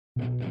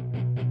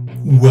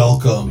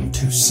Welcome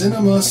to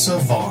Cinema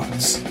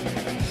Savants,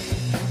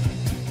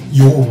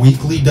 your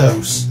weekly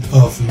dose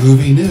of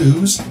movie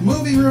news,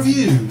 movie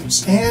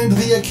reviews, and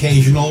the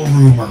occasional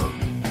rumor.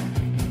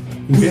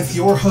 With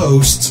your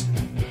hosts,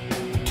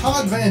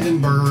 Todd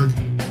Vandenberg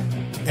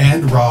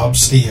and Rob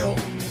Steele.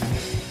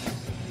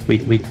 We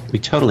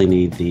totally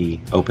need the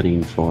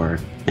opening for,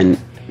 and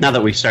now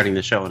that we're starting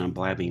the show and I'm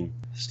blabbing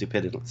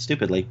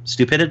stupidly,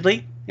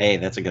 hey,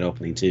 that's a good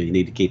opening too. You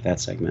need to keep that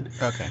segment.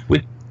 Okay.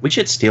 We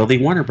should steal the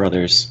Warner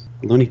Brothers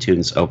Looney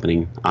Tunes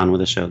opening. On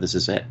with the show. This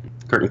is it.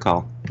 Curtain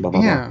call. Blah,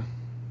 blah, yeah, blah.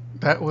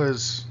 That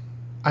was...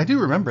 I do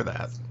remember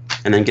that.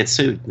 And then get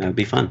sued. That would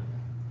be fun.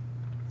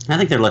 I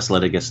think they're less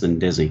litigious than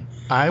Disney.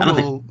 I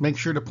will make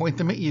sure to point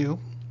them at you.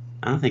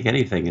 I don't think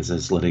anything is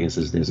as litigious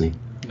as Disney.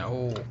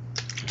 No.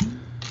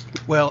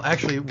 Well,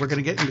 actually, we're going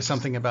to get into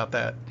something about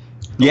that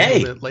a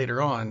little bit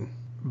later on.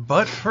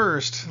 But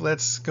first,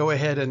 let's go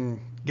ahead and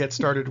get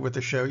started with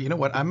the show. You know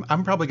what?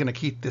 I'm probably going to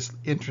keep this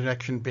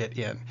introduction bit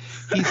in.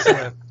 He's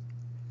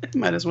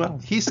might as well.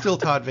 He's still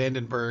Todd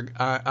Vandenberg.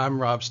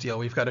 I'm Rob Steele.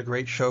 We've got a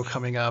great show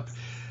coming up,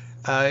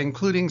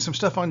 including some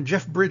stuff on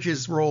Jeff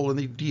Bridges' role in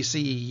the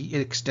DC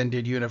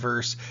extended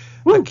universe.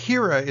 Woo.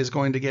 Akira is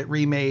going to get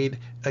remade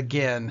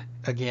again,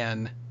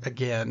 and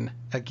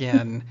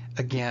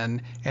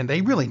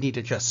they really need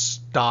to just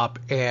stop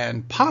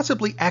and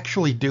possibly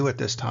actually do it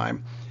this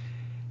time.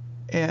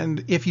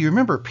 And if you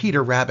remember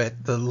Peter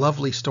Rabbit, the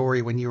lovely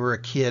story when you were a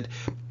kid,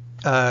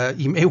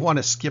 you may want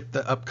to skip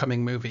the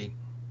upcoming movie.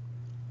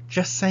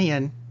 Just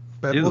saying,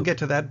 but we'll get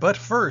to that. But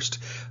first,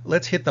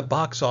 let's hit the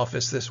box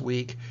office this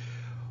week,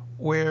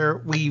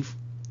 where we've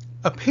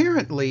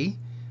apparently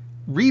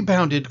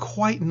rebounded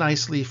quite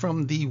nicely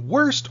from the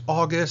worst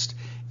August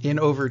in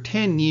over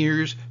 10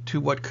 years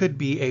to what could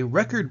be a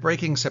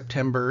record-breaking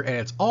September, and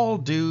it's all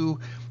due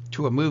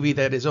to a movie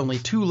that is only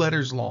 2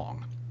 letters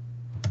long.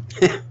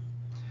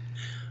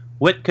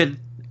 What could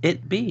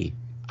it be?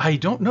 I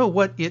don't know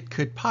what it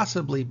could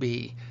possibly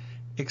be,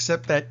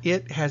 except that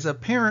it has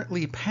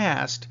apparently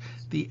passed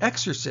The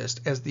Exorcist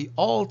as the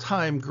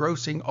all-time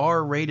grossing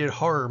R-rated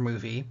horror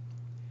movie,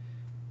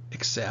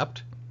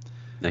 except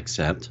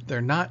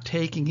they're not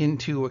taking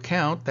into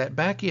account that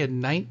back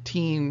in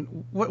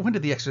when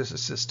did The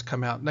Exorcist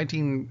come out?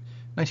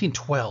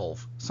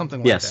 1912,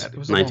 something like that. It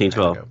was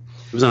 1912.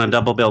 It was on a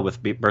double bill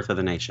with Birth of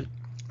the Nation.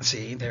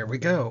 See, there we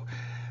go.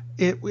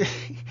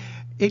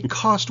 It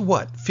cost,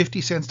 what, 50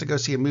 cents to go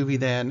see a movie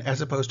then,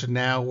 as opposed to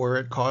now where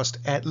it cost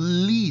at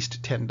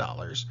least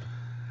 $10.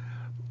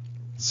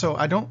 So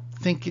I don't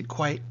think it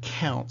quite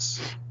counts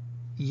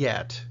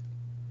yet.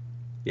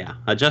 Yeah,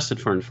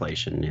 adjusted for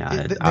inflation.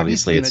 Yeah, obviously it's not. There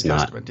needs to be an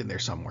adjustment in there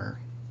somewhere.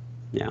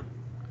 Yeah,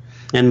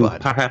 and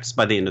perhaps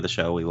by the end of the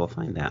show we will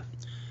find that.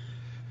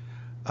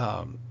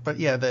 But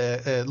yeah,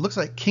 it looks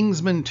like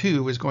Kingsman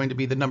 2 is going to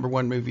be the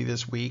 #1 movie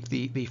this week.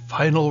 The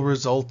final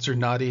results are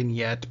not in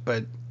yet,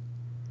 but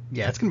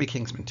yeah, it's going to be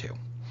Kingsman 2.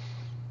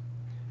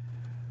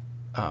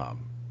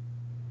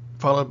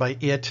 Followed by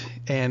It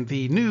and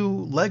the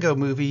new Lego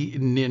movie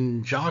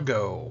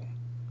Ninjago,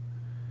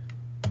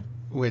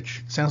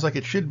 which sounds like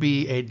it should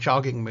be a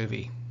jogging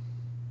movie.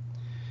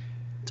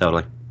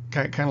 Totally.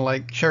 Kind of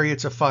like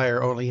Chariots of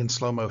Fire, only in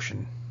slow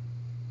motion.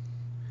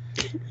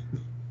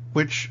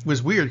 Which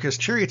was weird, because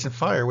Chariots of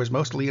Fire was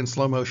mostly in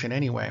slow motion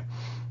anyway.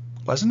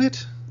 Wasn't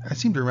it? I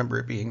seem to remember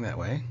it being that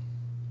way.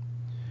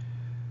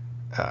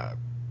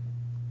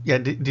 Yeah,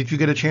 did you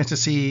get a chance to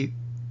see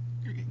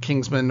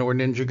Kingsman or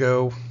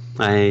Ninjago?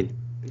 I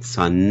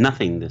saw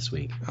nothing this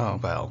week. Oh,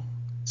 well.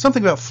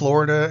 Something about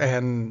Florida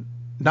and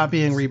not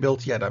being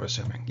rebuilt yet, I'm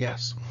assuming.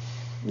 Yes.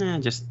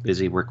 Just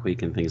busy work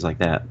week and things like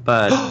that.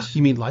 But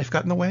you mean life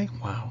got in the way?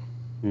 Wow.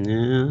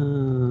 Yeah,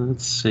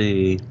 let's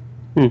see.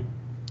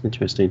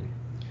 Interesting.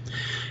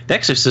 The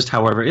Exorcist,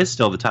 however, is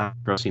still the top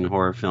grossing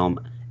horror film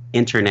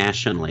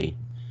internationally.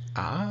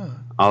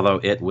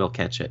 Although it will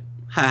catch it.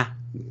 Ha!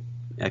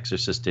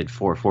 Exorcist did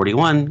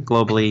 441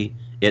 globally.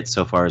 It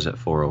so far is at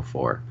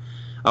 404.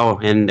 Oh,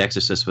 and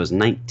Exorcist was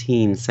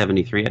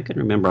 1973. I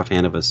couldn't remember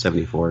offhand if it was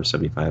 74 or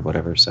 75,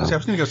 whatever. So I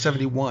was going to go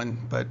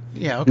 71, but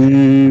yeah, okay.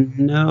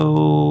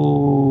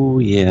 No,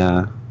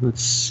 yeah.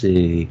 Let's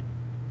see.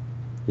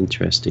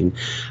 Interesting.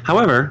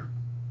 However,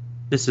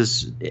 this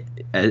is,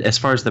 as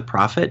far as the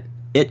profit,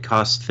 it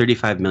cost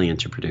 $35 million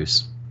to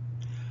produce.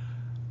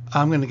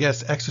 I'm going to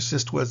guess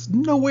Exorcist was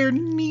nowhere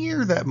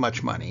near that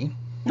much money.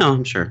 No,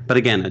 I'm sure. But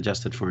again,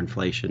 adjusted for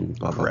inflation,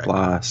 blah, Correct.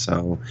 blah, blah.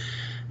 So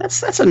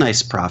that's a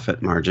nice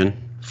profit margin.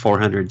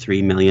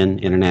 $403 million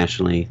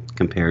internationally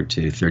compared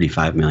to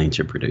 $35 million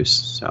to produce.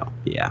 So,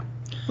 yeah.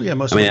 Well, yeah,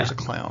 most of it was a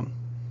clown.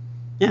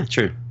 Yeah,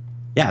 true.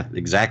 Yeah,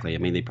 exactly. I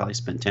mean, they probably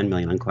spent $10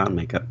 million on clown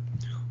makeup.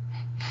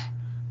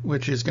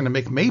 Which is going to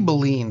make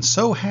Maybelline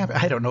so happy.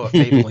 I don't know if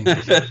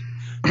Maybelline...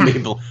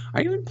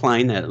 Are you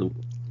implying that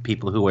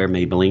people who wear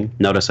Maybelline,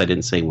 notice I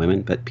didn't say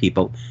women, but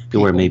people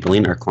who wear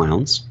Maybelline are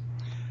clowns?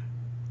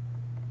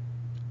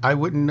 I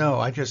wouldn't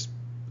know. It's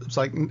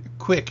like,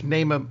 quick,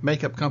 name a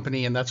makeup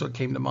company, and that's what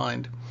came to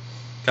mind.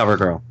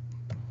 CoverGirl.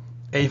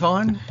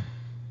 Avon?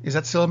 Is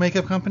that still a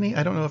makeup company?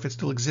 I don't know if it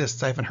still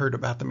exists. I haven't heard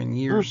about them in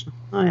years.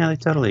 Oh yeah, they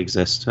totally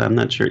exist. I'm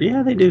not sure.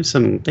 Yeah, they do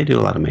They do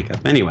a lot of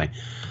makeup. Anyway,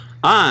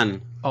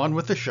 on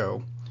with the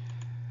show.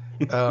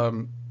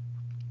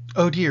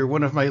 Oh dear,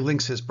 one of my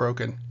links is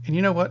broken. And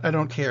you know what? I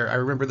don't care. I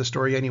remember the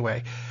story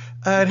anyway.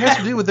 It has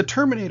to do with the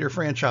Terminator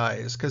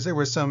franchise, because there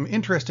was some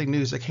interesting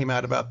news that came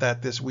out about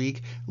that this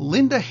week.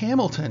 Linda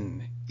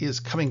Hamilton is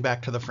coming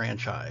back to the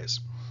franchise.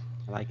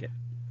 I like it.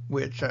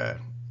 Which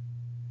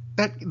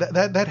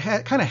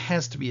that kind of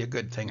has to be a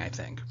good thing, I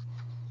think.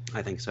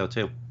 I think so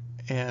too.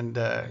 And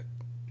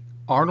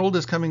Arnold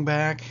is coming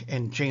back,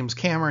 and James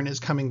Cameron is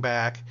coming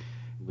back.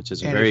 Which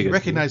is and very if you good.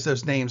 Recognize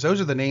those names. Those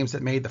are the names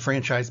that made the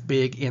franchise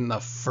big in the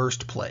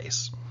first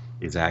place.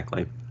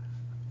 Exactly.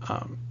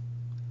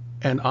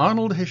 And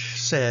Arnold has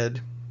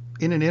said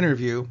in an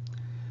interview,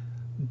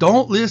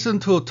 "Don't listen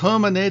to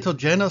Terminator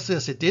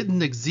Genesis. It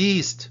didn't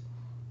exist.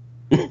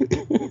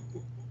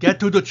 Get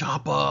to the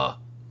chopper."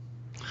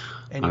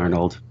 Anyway,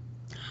 Arnold.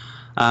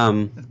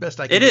 That's the best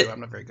I can do. I'm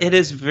not very good. It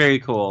is very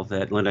cool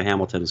that Linda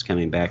Hamilton is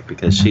coming back,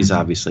 because she's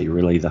obviously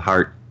really the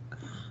heart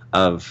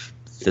of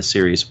the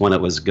series when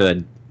it was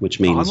good, which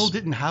means Arnold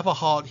didn't have a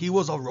heart. He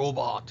was a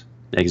robot.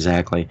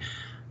 Exactly.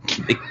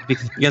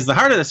 Because the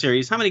heart of the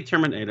series, how many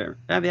Terminator?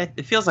 I mean,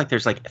 it feels like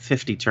there's like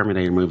 50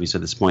 Terminator movies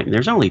at this point, and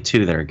there's only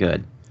 2 that are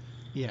good.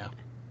 Yeah.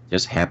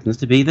 Just happens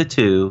to be the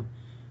 2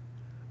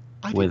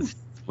 with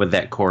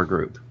that core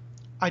group.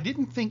 I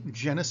didn't think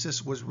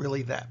Genesis was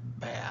really that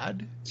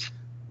bad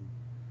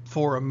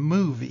for a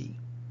movie.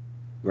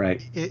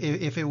 Right.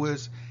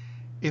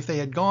 If they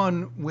had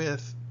gone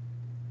with,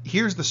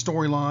 here's the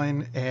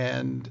storyline,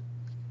 and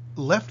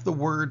left the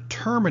word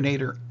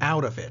Terminator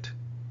out of it,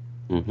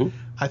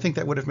 I think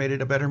that would have made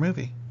it a better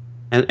movie.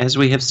 And as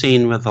we have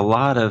seen with a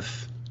lot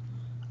of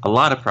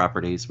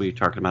properties, we were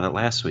talking about it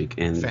last week.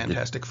 And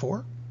Fantastic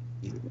Four?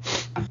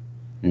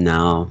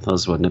 No,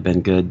 those wouldn't have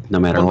been good no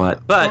matter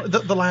what. But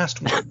the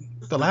last one.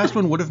 The last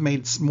one would have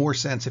made more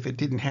sense if it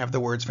didn't have the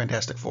words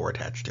Fantastic Four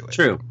attached to it.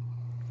 True.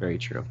 Very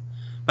true.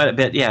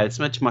 But yeah, it's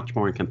much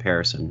more in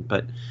comparison.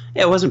 But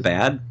yeah, it wasn't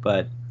bad.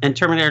 And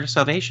Terminator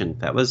Salvation,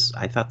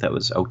 I thought that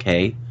was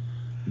okay.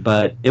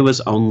 But it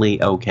was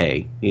only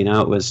okay. You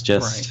know, it was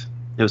just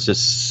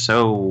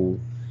so,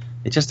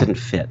 it just didn't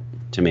fit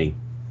to me.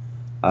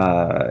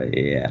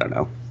 Yeah, I don't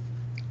know.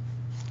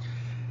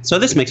 So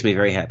this makes me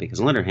very happy, because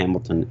Linda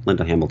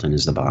Hamilton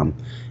is the bomb.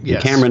 Yes.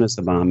 And Cameron is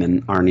the bomb,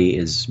 and Arnie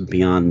is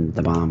beyond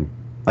the bomb,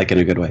 like in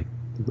a good way.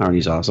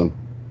 Arnie's awesome.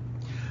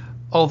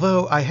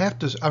 Although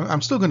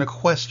I'm still going to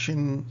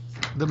question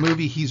the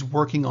movie he's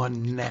working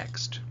on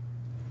next,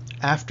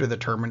 after the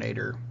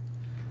Terminator.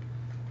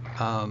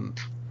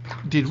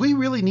 Did we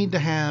really need to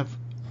have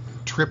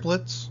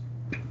triplets?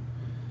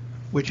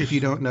 Which, if you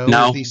don't know,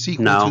 is the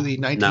sequel to the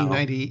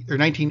 1990 or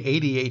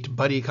 1988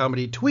 buddy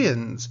comedy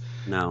Twins,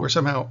 where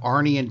somehow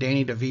Arnie and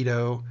Danny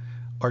DeVito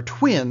are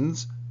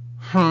twins.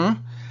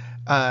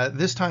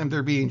 This time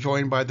they're being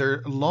joined by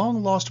their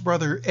long-lost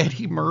brother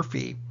Eddie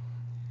Murphy.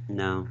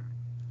 No.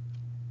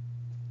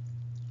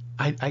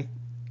 I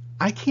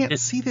can't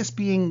see this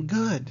being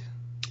good.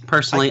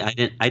 Personally, I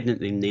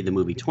didn't even need the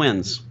movie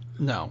Twins.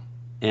 No.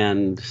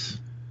 And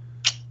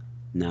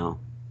no,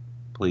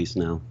 please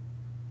no.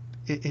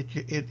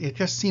 It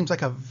just seems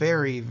like a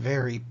very,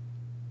 very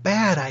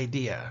bad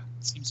idea.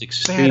 Seems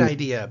extreme.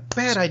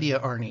 Bad idea,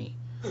 Arnie.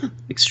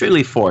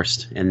 Extremely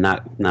forced and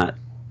not.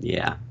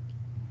 Yeah.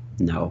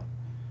 No.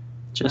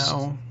 Just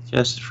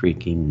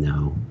freaking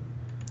no.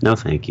 No,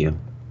 thank you.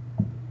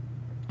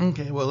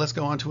 Okay, well, let's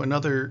go on to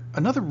another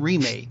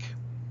remake.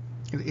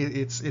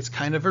 It's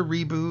kind of a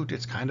reboot.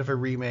 It's kind of a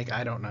remake.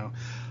 I don't know.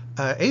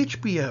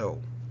 HBO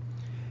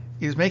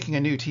is making a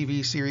new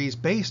TV series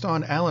based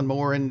on Alan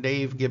Moore and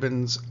Dave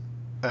Gibbons'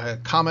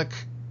 comic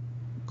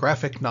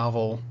graphic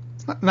novel.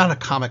 It's not a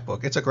comic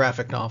book. It's a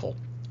graphic novel.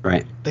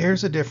 Right.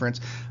 There's a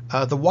difference.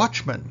 The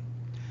Watchmen,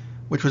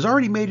 which was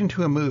already made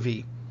into a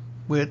movie,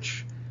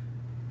 which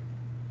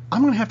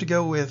I'm going to have to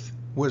go with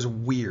was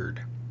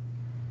weird.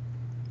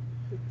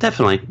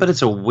 Definitely, but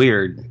it's a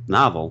weird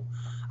novel.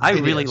 I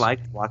really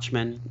liked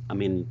Watchmen. I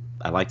mean,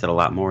 I liked it a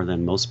lot more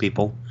than most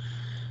people.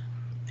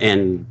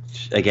 And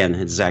again,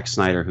 it's Zack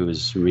Snyder who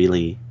is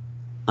really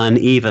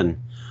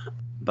uneven.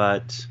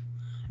 But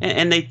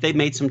and they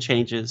made some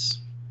changes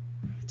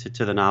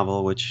to the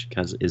novel, which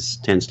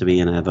tends to be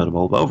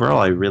inevitable. But overall,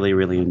 I really,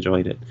 really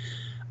enjoyed it.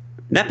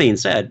 That being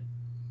said,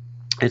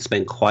 it's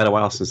been quite a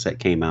while since that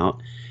came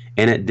out,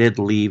 and it did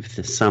leave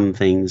some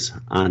things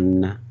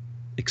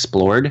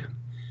unexplored.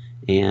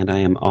 And I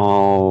am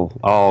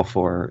all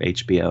for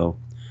HBO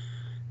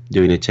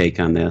doing a take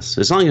on this,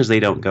 as long as they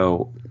don't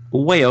go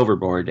way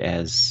overboard,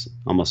 as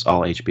almost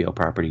all HBO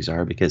properties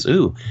are, because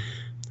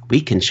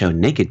we can show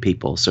naked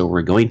people, so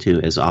we're going to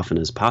as often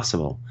as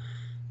possible.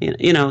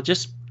 You know,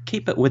 just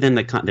keep it within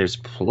the there's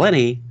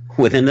plenty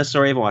within the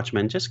story of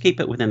Watchmen. Just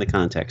keep it within the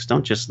context.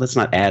 Let's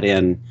not add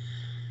in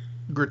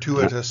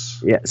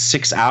gratuitous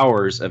 6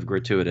 hours of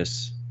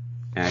gratuitous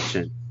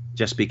action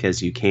just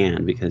because you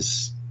can.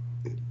 Because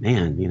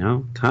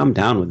man, calm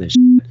down with this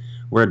shit.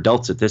 We're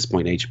adults at this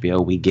point,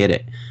 HBO. We get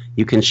it.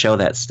 You can show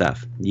that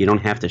stuff. You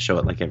don't have to show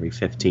it like every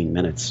 15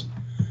 minutes.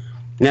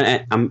 Now,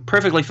 I'm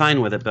perfectly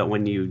fine with it, but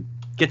when you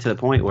get to the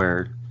point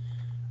where,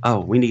 oh,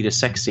 we need a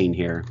sex scene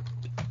here,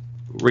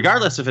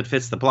 regardless if it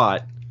fits the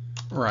plot.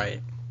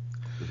 Right.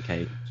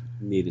 Okay,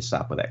 you need to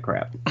stop with that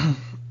crap.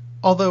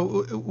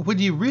 Although, would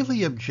you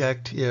really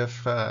object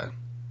if,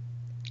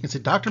 is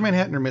it Dr.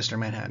 Manhattan or Mr.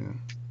 Manhattan?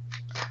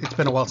 It's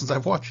been a while since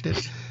I've watched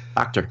it.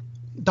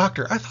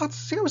 Doctor. I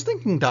was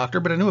thinking Doctor,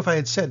 but I knew if I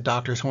had said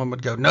Doctor, someone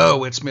would go,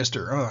 no, it's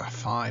Mr. Oh,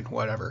 fine,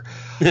 whatever.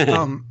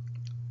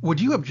 Would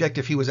you object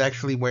if he was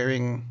actually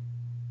wearing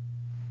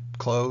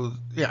clothes?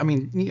 Yeah, I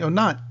mean, he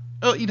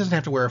doesn't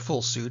have to wear a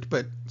full suit,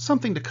 but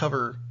something to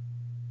cover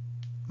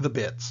the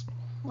bits.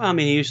 Well, I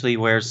mean, he usually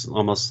wears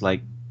almost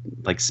like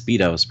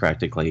Speedos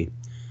practically,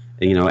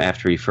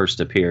 after he first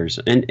appears.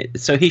 And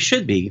so he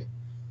should be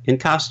in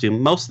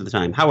costume most of the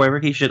time. However,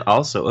 he should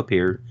also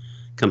appear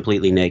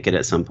completely naked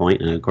at some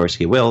point, and of course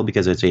he will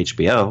because it's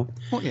HBO.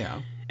 Well,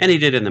 yeah. And he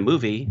did in the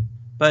movie,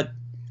 but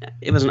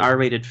it was an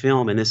R-rated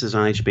film, and this is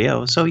on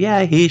HBO. So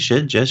yeah, he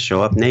should just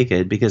show up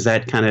naked because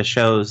that kind of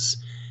shows,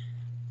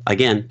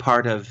 again,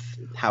 part of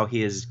how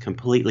he is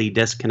completely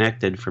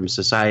disconnected from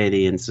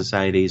society and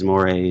society's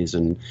mores,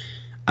 and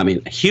I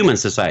mean human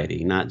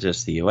society, not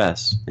just the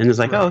U.S. And it's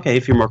like, right. Oh, okay,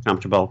 if you're more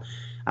comfortable,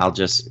 I'll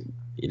just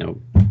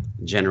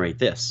generate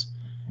this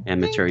and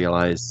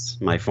materialize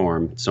my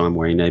form. So I'm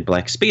wearing a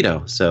black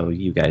Speedo, so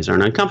you guys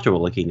aren't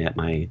uncomfortable looking at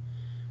my,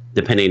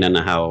 depending on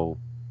how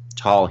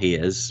tall he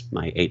is,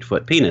 my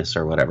 8-foot penis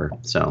or whatever.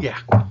 So yeah,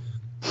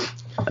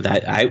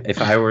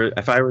 if I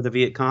were the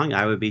Viet Cong,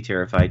 I would be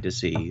terrified to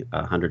see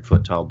a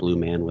 100-foot tall blue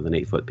man with an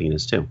 8-foot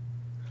penis too.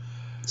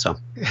 So.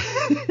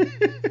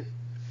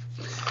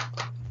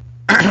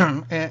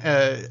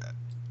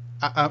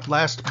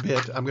 Last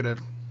bit,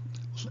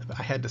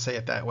 I had to say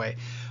it that way.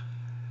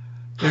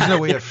 There's no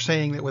way of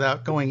saying that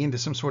without going into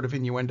some sort of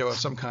innuendo of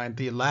some kind.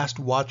 The Last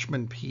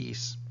Watchman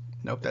piece.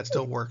 Nope, that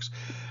still works.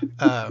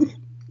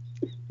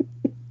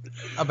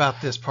 About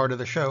this part of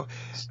the show.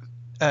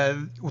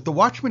 The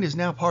Watchmen is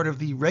now part of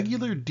the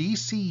regular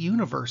DC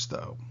universe,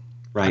 though.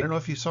 Right. I don't know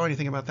if you saw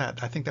anything about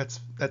that. I think that's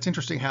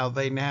interesting how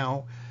they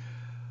now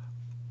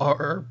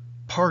are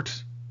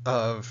part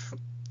of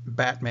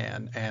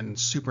Batman and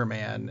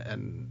Superman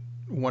and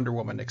Wonder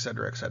Woman, et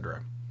cetera, et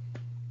cetera.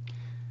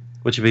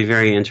 Which would be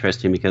very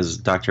interesting because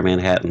Dr.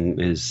 Manhattan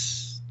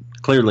is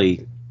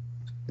clearly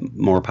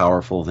more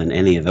powerful than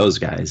any of those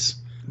guys.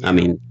 Yeah. I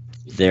mean,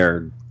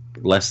 they're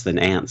less than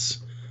ants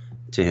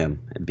to him,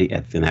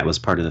 and that was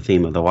part of the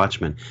theme of The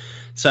Watchmen.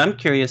 So I'm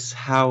curious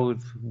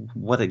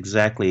what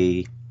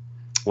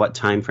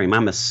time frame.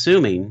 I'm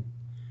assuming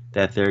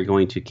that they're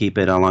going to keep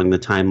it along the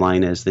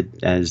timeline as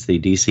the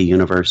DC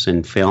universe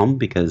in film,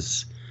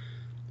 because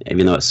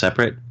even though it's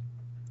separate,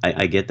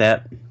 I get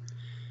that.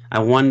 I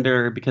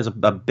wonder, because a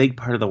big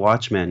part of The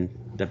Watchmen,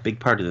 the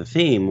big part of the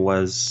theme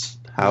was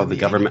how the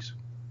government... 80s.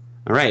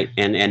 All right,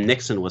 and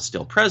Nixon was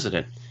still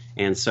president,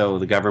 and so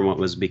our government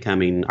was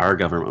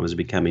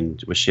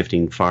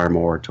shifting far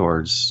more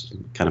towards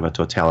kind of a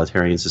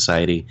totalitarian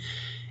society.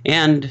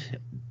 And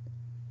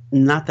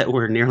not that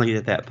we're nearly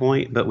at that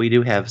point, but we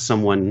do have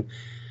someone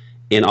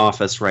in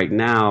office right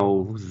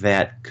now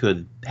that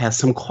has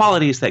some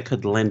qualities that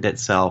could lend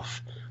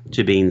itself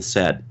to being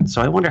said.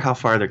 So I wonder how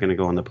far they're going to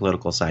go on the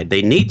political side.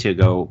 They need to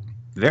go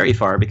very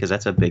far because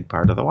that's a big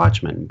part of The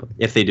Watchmen,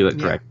 if they do it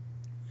correct.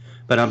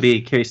 But I'll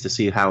be curious to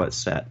see how it's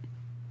set.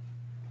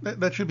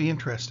 That should be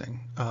interesting.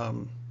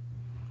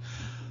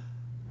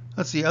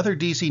 Let's see, other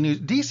DC news.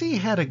 DC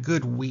had a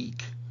good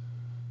week.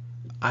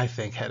 I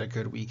think had a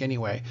good week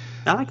anyway.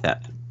 I like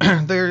that.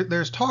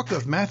 There's talk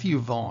of Matthew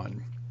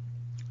Vaughn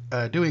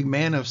doing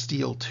Man of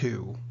Steel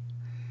 2.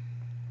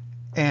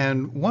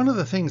 And one of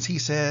the things he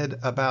said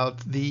about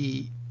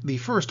the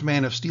first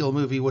Man of Steel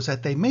movie was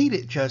that they made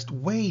it just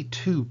way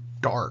too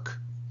dark.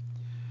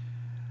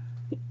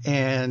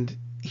 And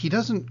he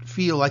doesn't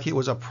feel like it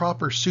was a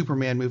proper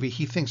Superman movie.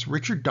 He thinks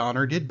Richard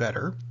Donner did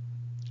better,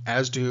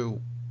 as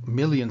do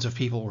millions of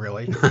people,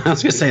 really. I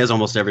was going to say, as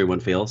almost everyone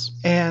feels.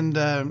 And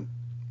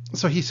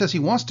so he says he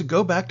wants to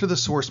go back to the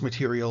source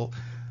material.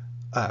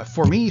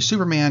 For me,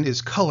 Superman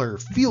is color,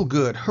 feel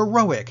good,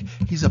 heroic.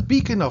 He's a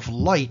beacon of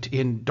light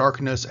in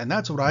darkness, and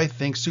that's what I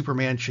think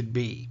Superman should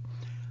be.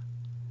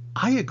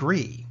 I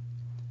agree.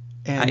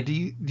 And do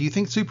you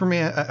think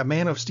Superman, a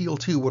Man of Steel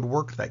 2, would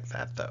work like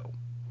that, though?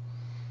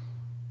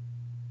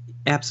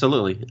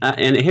 Absolutely.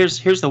 And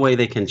here's the way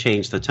they can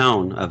change the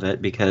tone of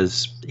it,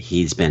 because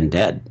he's been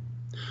dead.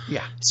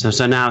 Yeah.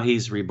 So now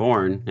he's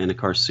reborn, and of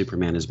course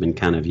Superman has been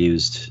kind of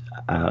used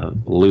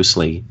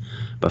loosely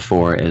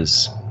before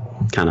as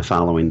kind of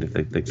following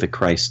the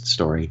Christ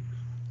story.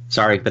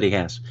 Sorry, but he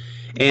has.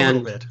 And,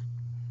 a little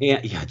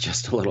bit. Yeah,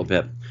 just a little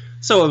bit.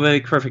 So it would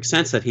make perfect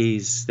sense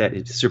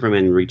that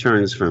Superman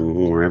returns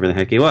from wherever the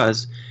heck he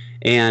was,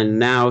 and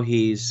now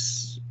he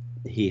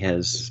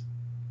has,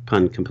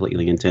 pun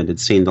completely intended,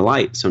 seen the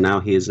light. So now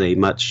he is a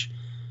much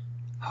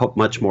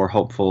more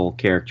hopeful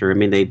character. I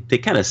mean, they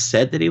kind of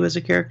said that he was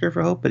a character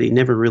for hope, but he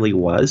never really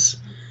was.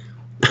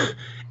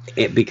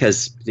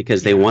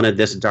 because they wanted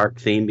this dark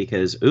theme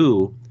because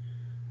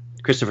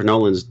Christopher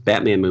Nolan's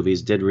Batman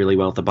movies did really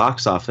well at the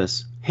box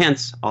office.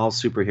 Hence, all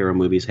superhero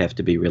movies have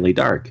to be really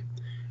dark.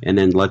 And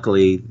then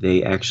luckily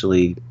they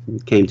actually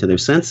came to their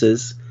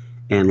senses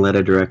and let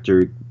a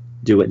director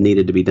do what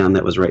needed to be done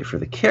that was right for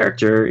the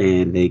character,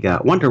 and they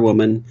got Wonder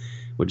Woman,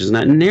 which is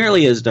not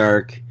nearly as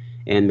dark,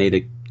 and made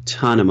a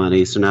ton of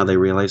money. So now they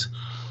realize,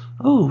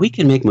 oh, we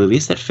can make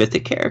movies that fit the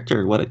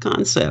character. What a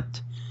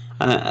concept.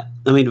 I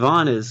mean,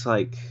 Vaughn is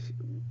like,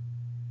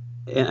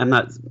 I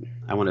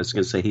was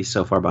going to say he's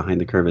so far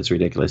behind the curve it's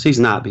ridiculous. He's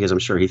not, because I'm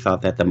sure he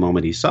thought that the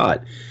moment he saw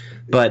it.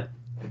 But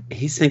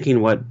he's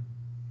thinking what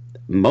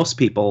most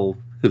people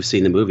who've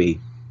seen the movie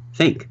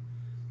think,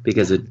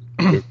 because the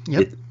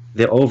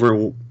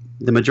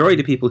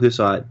majority of people who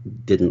saw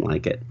it didn't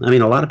like it. I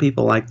mean, a lot of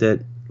people liked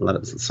it.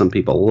 Some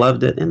people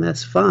loved it, and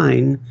that's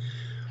fine.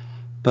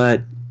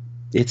 But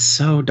it's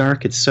so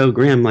dark, it's so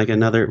grim.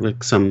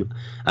 Like some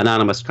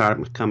anonymous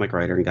comic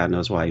writer, and God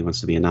knows why he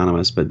wants to be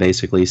anonymous, but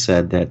basically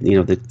said that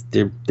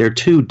that they're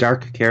two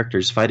dark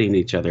characters fighting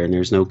each other, and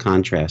there's no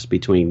contrast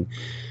between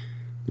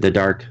the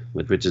dark,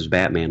 which is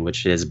Batman,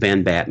 which has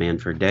been Batman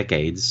for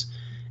decades,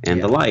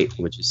 and the light,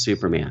 which is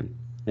Superman.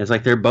 It's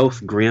like they're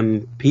both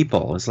grim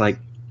people. It's like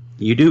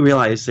you do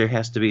realize there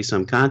has to be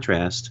some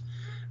contrast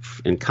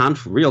and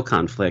real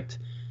conflict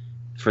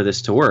for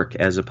this to work,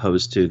 as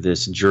opposed to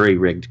this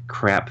jury-rigged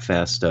crap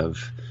fest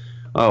of,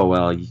 oh,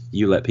 well,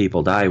 you let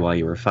people die while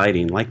you were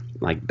fighting.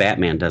 Like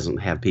Batman doesn't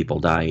have people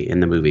die in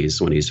the movies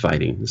when he's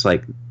fighting. It's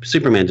like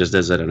Superman just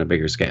does it on a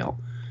bigger scale.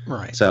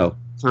 Right. So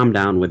calm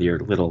down with your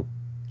little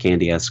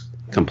candy-esque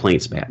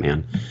complaints,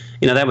 Batman.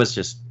 That was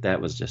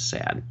just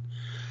sad.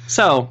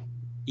 So,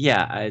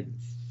 yeah,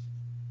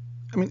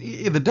 I mean,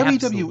 the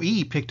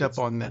WWE picked up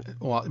on that.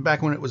 Well,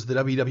 back when it was the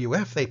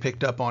WWF, they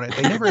picked up on it.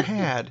 They never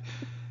had,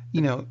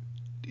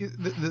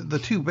 the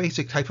two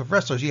basic type of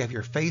wrestlers. You have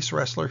your face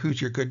wrestler,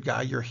 who's your good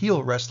guy, your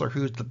heel wrestler,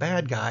 who's the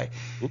bad guy.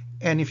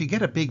 And if you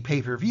get a big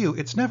pay-per-view,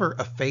 it's never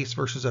a face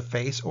versus a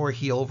face or a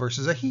heel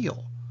versus a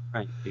heel.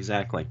 Right,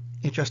 exactly.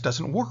 It just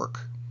doesn't work.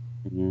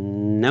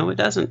 No, it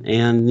doesn't.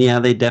 And yeah,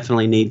 they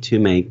definitely need to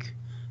make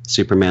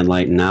Superman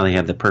light, and now they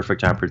have the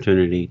perfect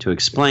opportunity to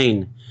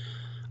explain,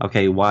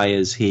 okay, why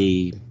is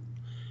he...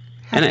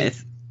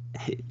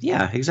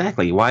 Yeah,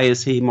 exactly. Why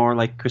is he more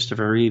like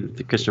Christopher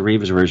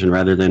Reeve's version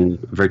rather than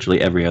virtually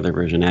every other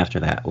version after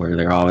that, where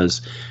they're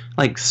always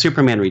like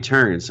Superman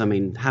Returns? I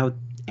mean, how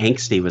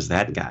angsty was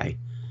that guy?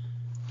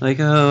 Like,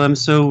 oh, I'm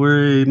so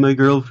worried. My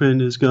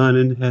girlfriend is gone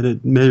and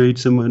had married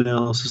someone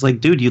else. It's like,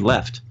 dude, you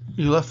left.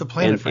 You left the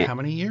planet for how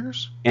many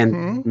years?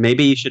 And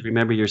maybe you should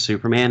remember you're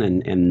Superman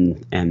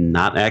and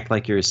not act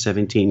like you're a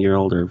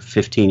 17-year-old or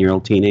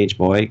 15-year-old teenage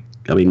boy.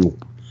 I mean,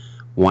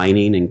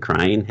 whining and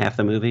crying half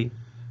the movie.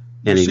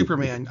 And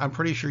Superman, I'm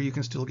pretty sure you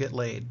can still get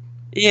laid.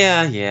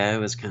 Yeah, it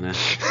was kind of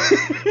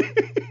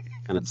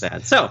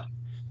sad. So,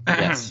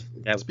 yes,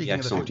 that would be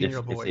excellent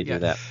if they do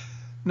that.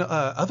 No,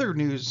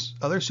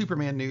 other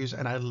Superman news,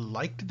 and I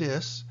liked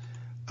this.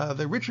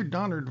 The Richard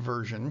Donner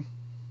version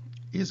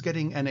is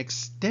getting an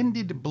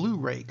extended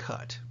Blu-ray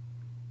cut.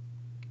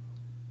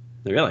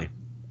 Really?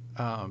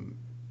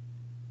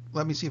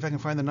 Let me see if I can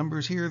find the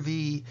numbers here.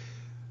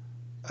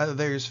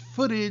 There's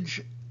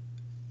footage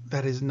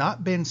that has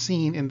not been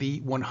seen in the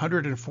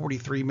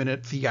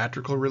 143-minute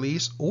theatrical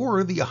release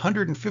or the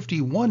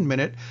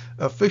 151-minute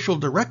official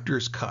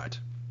director's cut.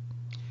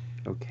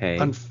 Okay.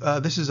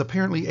 This is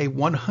apparently a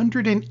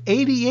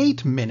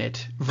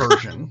 188-minute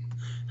version.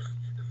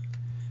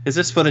 Is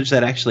this footage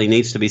that actually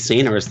needs to be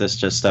seen, or is this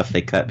just stuff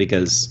they cut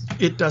because...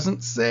 It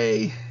doesn't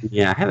say.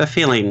 Yeah, I have a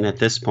feeling at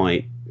this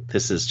point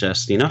this is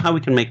just, how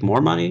we can make more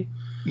money?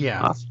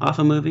 Yeah. Off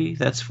a movie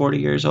that's 40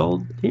 years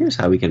old? Here's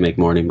how we can make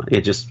more money.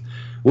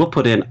 We'll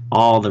put in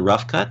all the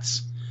rough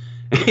cuts.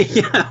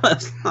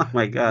 Oh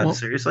my God, well,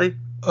 seriously?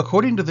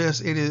 According to this,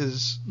 it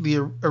is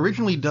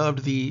originally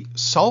dubbed the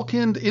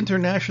Salkind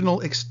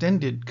International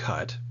Extended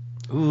Cut.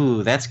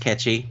 Ooh, that's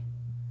catchy.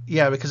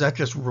 Yeah, because that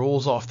just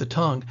rolls off the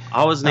tongue.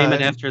 Always name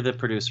it after the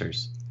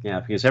producers. Yeah,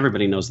 because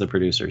everybody knows the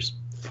producers.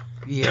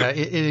 Yeah,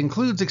 it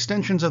includes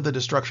extensions of the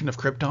destruction of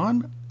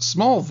Krypton,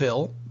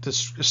 Smallville.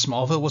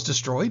 Smallville was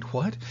destroyed.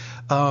 What?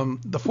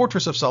 The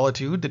Fortress of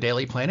Solitude, the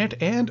Daily Planet,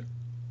 and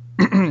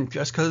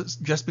just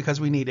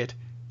because we need it,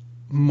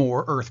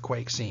 more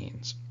earthquake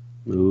scenes.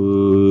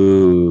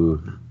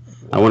 Ooh.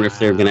 I wonder if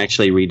they're going to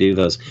actually redo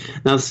those.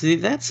 Now, see,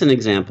 that's an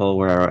example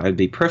where I'd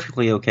be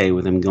perfectly okay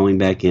with them going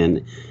back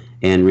in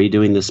and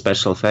redoing the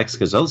special effects,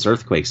 because those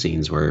earthquake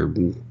scenes were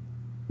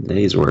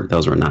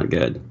not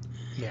good.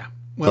 Yeah.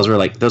 Well,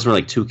 those were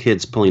like two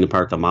kids pulling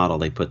apart the model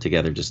they put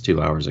together just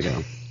 2 hours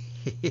ago.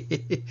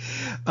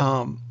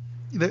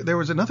 There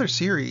was another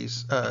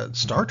series,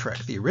 Star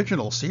Trek, the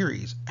original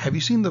series. Have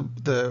you seen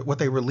the what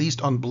they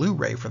released on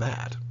Blu-ray for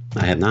that?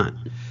 I have not.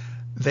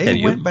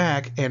 They went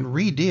back and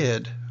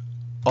redid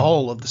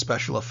all of the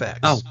special effects.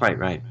 Oh,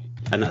 right.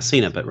 I've not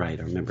seen it, but right,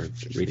 I remember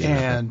reading it.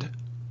 And,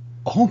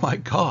 oh my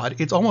God,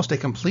 it's almost a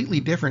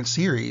completely different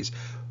series,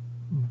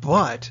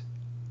 but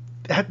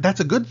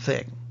that's a good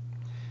thing.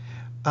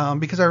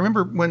 Because I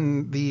remember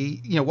when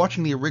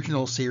watching the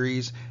original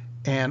series,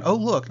 and oh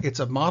look, it's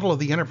a model of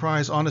the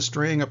Enterprise on a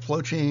string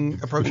approaching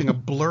a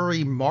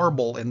blurry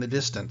marble in the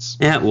distance.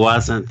 It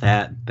wasn't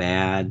that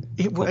bad.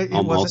 It Almost.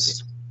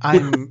 wasn't.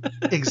 I'm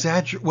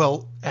exaggerating.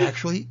 Well,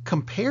 actually,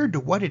 compared to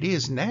what it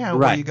is now,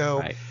 where you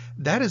go,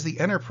 that is the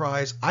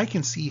Enterprise. I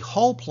can see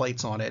hull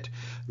plates on it,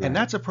 and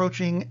that's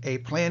approaching a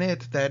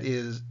planet that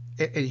is.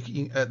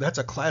 That's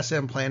a Class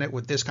M planet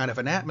with this kind of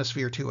an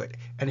atmosphere to it.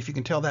 And if you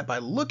can tell that by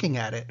looking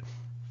at it,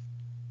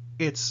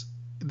 it's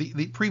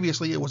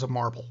previously it was a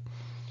marble.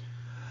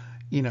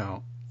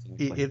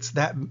 It's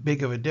that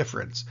big of a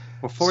difference.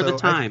 Well, for the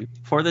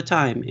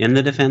time, in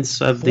the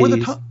defense of the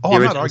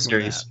original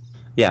series,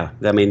 yeah,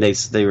 I mean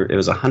they were, it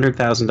was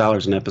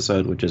 $100,000 an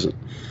episode, which is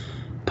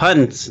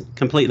puns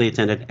completely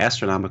intended,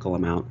 astronomical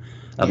amount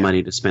of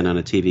money to spend on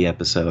a TV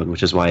episode,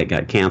 which is why it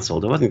got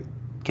canceled. It wasn't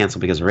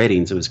canceled because of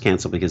ratings; it was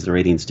canceled because the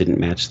ratings didn't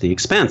match the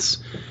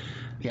expense.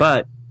 Yeah.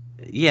 But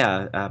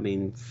yeah, I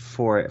mean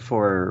for its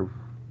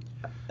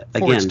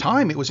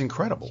time, it was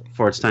incredible.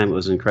 For its time, it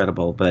was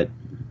incredible. But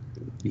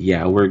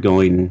yeah, we're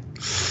going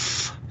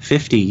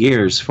 50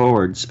 years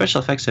forward.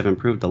 Special effects have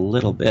improved a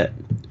little bit.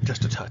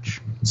 Just a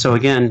touch. So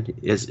again,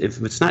 if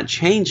it's not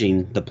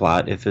changing the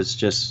plot, if it's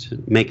just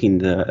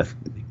making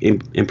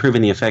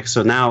improving the effects,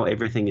 so now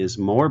everything is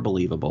more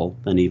believable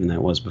than even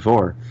that was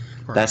before.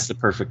 Right. That's the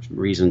perfect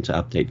reason to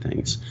update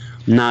things,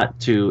 not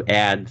to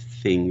add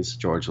things,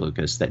 George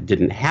Lucas, that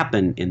didn't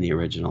happen in the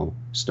original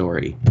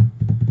story.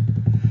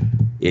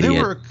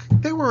 Idiot.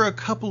 There were a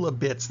couple of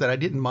bits that I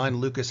didn't mind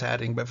Lucas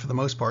adding, but for the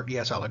most part,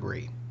 yes, I'll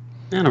agree.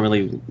 I don't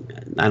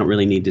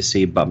really need to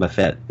see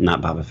Jabba,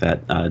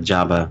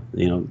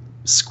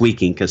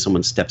 squeaking because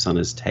someone steps on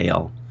his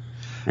tail,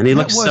 and he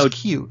looks so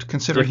cute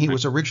considering he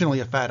was originally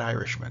a fat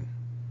Irishman.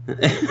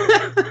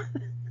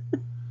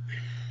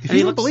 If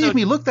you don't believe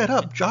me, look that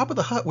up. Jabba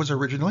the Hutt was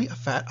originally a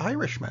fat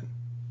Irishman.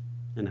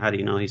 And how do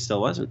you know he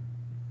still wasn't?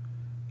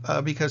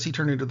 Because he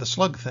turned into the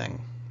slug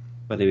thing.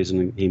 But could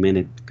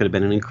have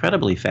been an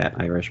incredibly fat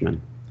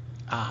Irishman.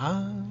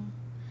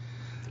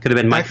 Could have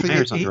been Mike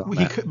Myers under all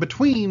that.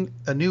 Between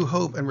A New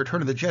Hope and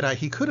Return of the Jedi,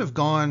 he could have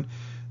gone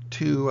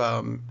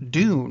to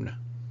Dune.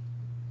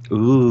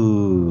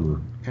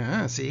 Ooh.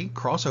 Yeah, see?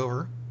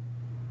 Crossover.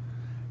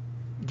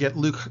 Get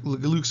Luke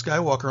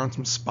Skywalker on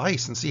some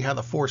spice and see how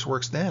the Force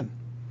works then.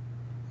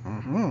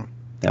 Mm-hmm.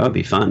 That would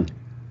be fun.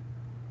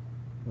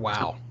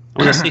 Wow.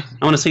 I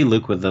want to see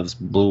Luke with those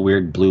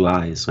weird blue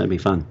eyes. That'd be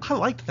fun. I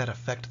liked that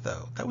effect,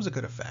 though. That was a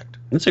good effect.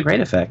 It's a great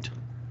effect.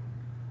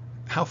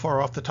 How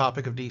far off the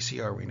topic of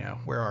DC are we now?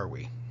 Where are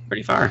we?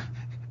 Pretty far.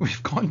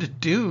 We've gone to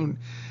Dune,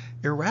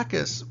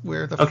 Arrakis,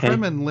 where the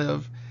Fremen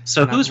live.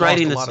 So who's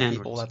writing the Sandworms?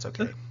 People. That's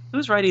okay.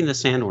 Who's writing the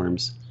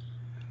Sandworms?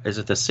 Is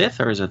it the Sith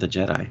or is it the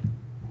Jedi?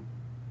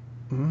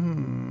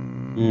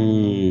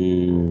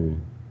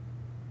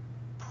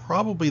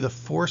 Probably the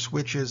Force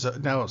Witches.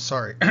 No,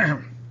 sorry.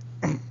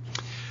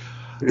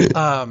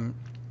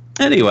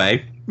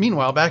 Anyway.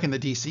 Meanwhile, back in the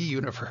DC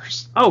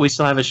universe. Oh, we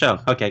still have a show.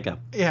 Okay, go.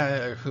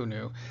 Yeah, who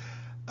knew?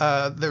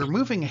 They're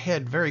moving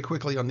ahead very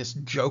quickly on this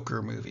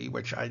Joker movie,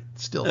 which I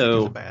still think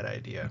is a bad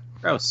idea.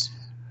 Gross.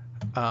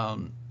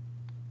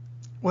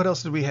 What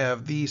else did we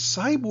have? The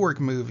Cyborg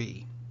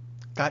movie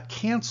got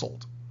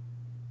canceled.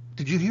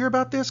 Did you hear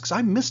about this? Because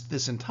I missed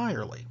this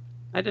entirely.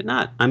 I did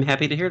not. I'm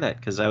happy to hear that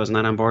because I was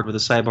not on board with the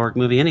Cyborg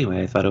movie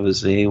anyway. I thought it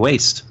was a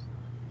waste.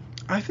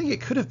 I think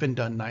it could have been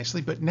done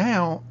nicely, but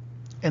now,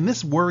 and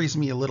this worries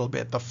me a little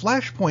bit, the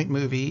Flashpoint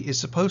movie is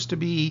supposed to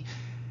be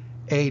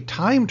a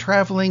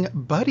time-traveling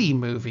buddy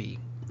movie.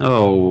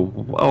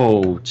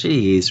 Oh,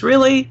 geez,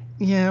 really?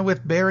 Yeah,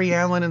 with Barry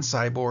Allen and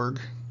Cyborg.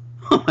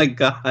 Oh my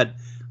God,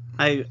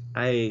 I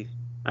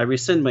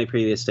rescind my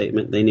previous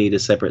statement. They need a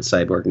separate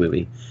Cyborg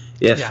movie.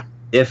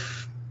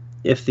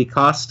 If the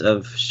cost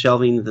of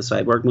shelving the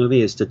Cyborg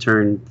movie is to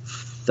turn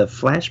the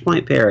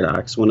Flashpoint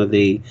Paradox, one of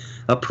the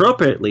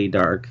appropriately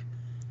dark,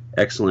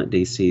 excellent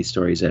DC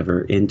stories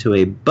ever, into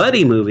a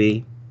buddy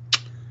movie,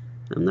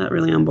 I'm not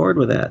really on board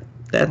with that.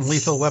 That's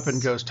Lethal Weapon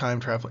goes time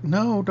traveling.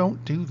 No,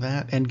 don't do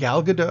that. And it's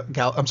Gal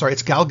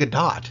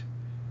Gadot.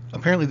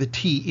 Apparently the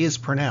T is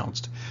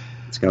pronounced.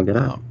 It's Gal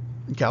Gadot.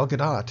 Gal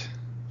Gadot.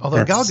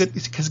 Although Gal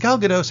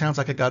Gadot sounds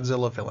like a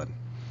Godzilla villain.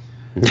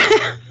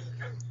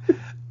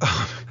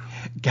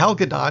 Gal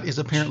Gadot is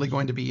apparently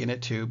going to be in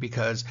it too,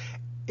 because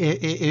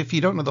if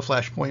you don't know the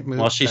Flashpoint movie...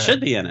 Well, she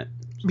should be in it.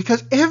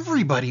 Because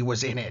everybody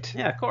was in it.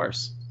 Yeah, of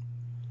course.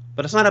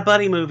 But it's not a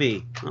buddy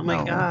movie. Oh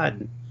my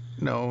God.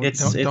 No,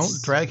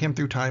 don't drag him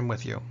through time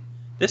with you.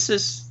 This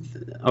is...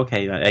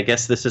 Okay, I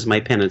guess this is my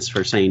penance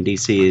for saying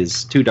DC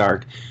is too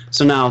dark.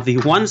 So now the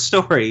one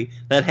story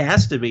that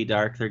has to be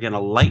dark, they're going to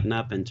lighten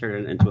up and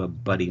turn it into a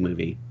buddy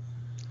movie.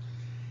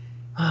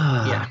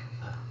 Yeah.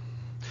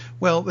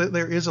 Well,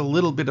 there is a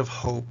little bit of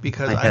hope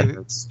because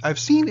I've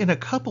seen in a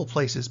couple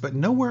places, but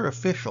nowhere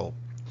official,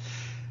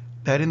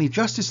 that in the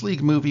Justice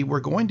League movie we're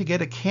going to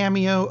get a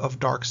cameo of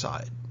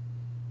Darkseid.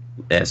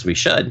 As we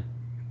should.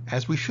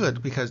 As we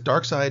should, because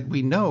Darkseid,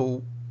 we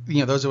know,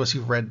 those of us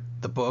who've read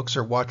the books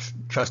or watched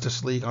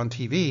Justice League on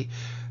TV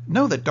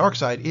know that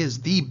Darkseid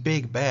is the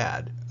big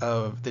bad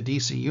of the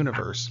DC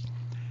universe.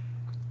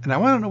 And I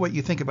want to know what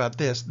you think about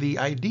this. The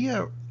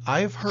idea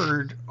I've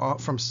heard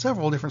from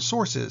several different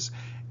sources,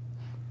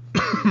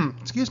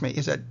 excuse me,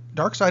 is that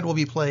Darkseid will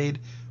be played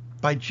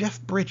by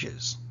Jeff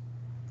Bridges.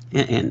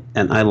 And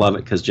I love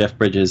it because Jeff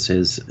Bridges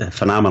is a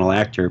phenomenal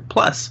actor.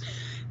 Plus,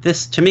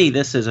 to me,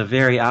 this is a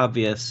very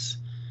obvious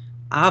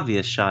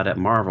shot at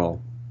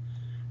Marvel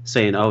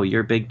saying, "Oh,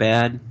 you're big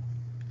bad.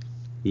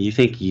 You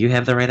think you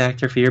have the right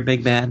actor for your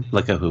big bad?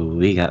 Look at who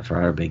we got for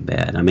our big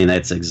bad." I mean,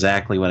 that's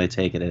exactly what I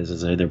take it as.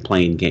 Is they're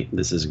playing game.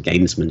 This is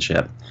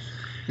gamesmanship.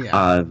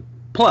 Yeah.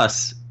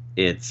 Plus,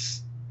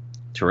 it's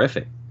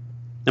terrific.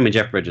 I mean,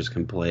 Jeff Bridges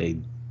can play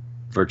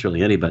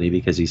virtually anybody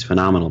because he's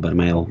phenomenal. But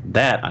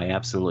that I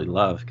absolutely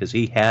love because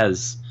he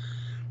has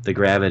the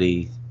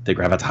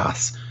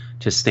gravitas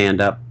to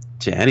stand up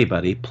to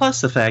anybody.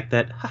 Plus the fact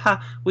that,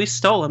 we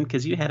stole him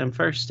because you had him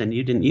first and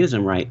you didn't use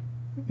him right.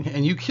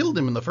 And you killed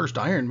him in the first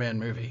Iron Man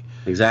movie.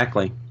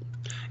 Exactly.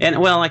 And,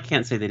 well, I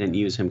can't say they didn't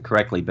use him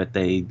correctly, but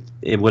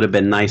it would have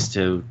been nice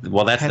to,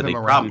 well, that's the big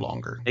problem.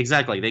 Longer.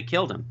 Exactly. They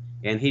killed him.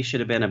 And he should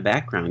have been a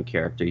background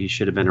character. He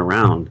should have been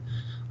around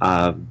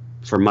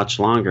for much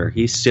longer.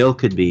 He still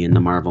could be in the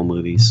Marvel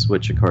movies,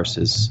 which, of course,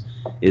 is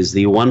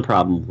the one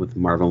problem with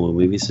Marvel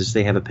movies is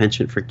they have a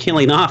penchant for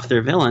killing off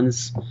their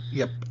villains.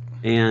 Yep.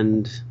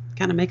 And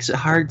kind of makes it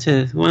hard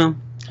to, well,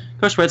 of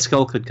course, Red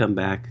Skull could come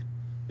back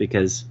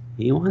because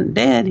he wasn't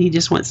dead. He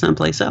just went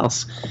someplace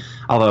else.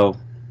 Although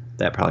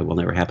that probably will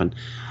never happen.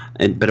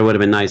 But it would have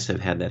been nice to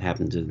have had that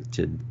happen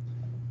to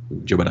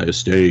Jebediah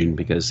Stane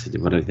because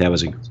that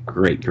was a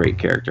great, great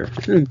character.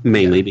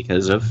 Mainly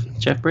because of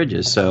Jeff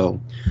Bridges.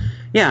 So,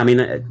 yeah, I mean,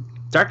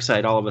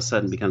 Darkseid all of a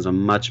sudden becomes a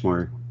much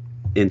more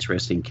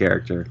interesting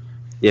character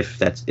if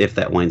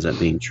that winds up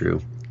being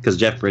true. Because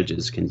Jeff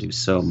Bridges can do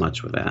so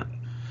much with that.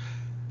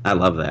 I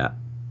love that.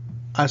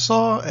 I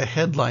saw a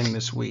headline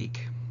this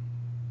week,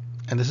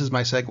 and this is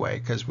my segue,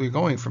 because we're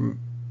going from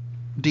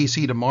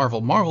DC to Marvel.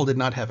 Marvel did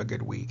not have a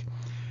good week.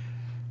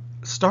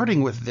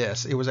 Starting with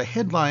this, it was a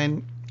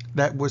headline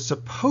that was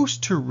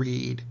supposed to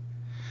read,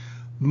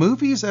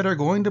 "Movies that are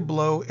going to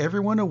blow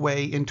everyone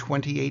away in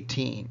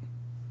 2018."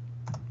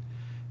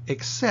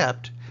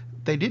 Except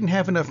they didn't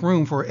have enough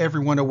room for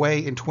everyone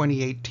away in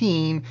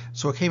 2018,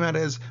 so it came out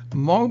as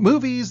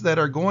movies that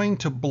are going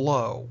to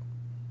blow.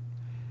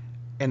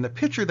 And the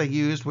picture they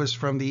used was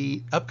from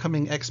the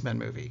upcoming X-Men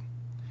movie.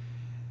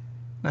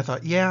 And I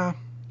thought, yeah,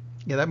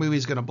 that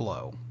movie's going to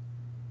blow.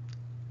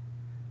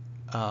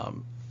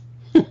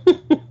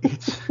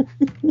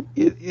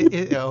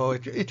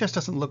 It just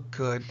doesn't look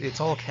good.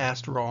 It's all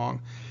cast wrong.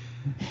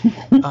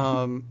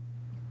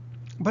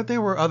 But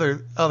there were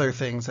other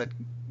things that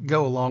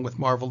go along with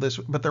Marvel,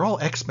 but they're all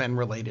X-Men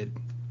related.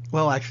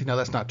 Well, actually, no,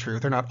 that's not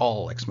true. They're not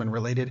all X-Men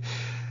related.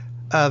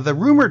 The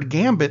rumored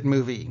Gambit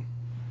movie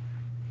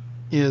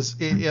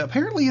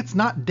apparently it's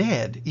not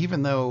dead,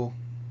 even though,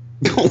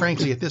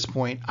 frankly, at this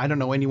point, I don't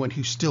know anyone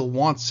who still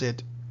wants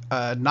it,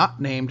 not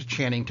named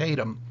Channing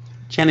Tatum.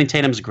 Channing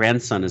Tatum's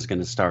grandson is going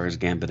to star as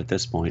Gambit at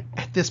this point.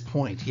 At this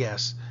point,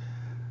 yes.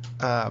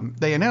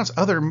 They announced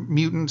other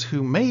mutants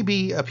who may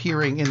be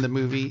appearing in the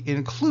movie,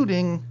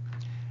 including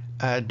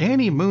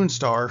Danny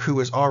Moonstar, who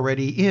is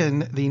already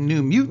in the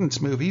New Mutants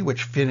movie,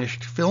 which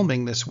finished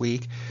filming this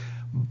week,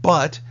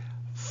 but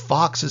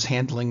Fox is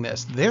handling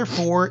this.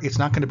 Therefore, it's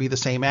not going to be the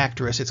same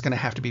actress. It's going to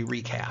have to be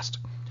recast.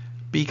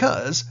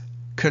 Because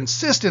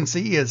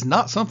consistency is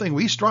not something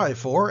we strive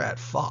for at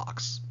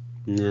Fox.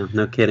 Yeah,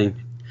 no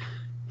kidding.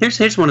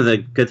 Here's one of the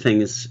good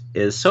things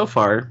is so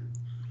far,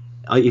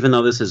 even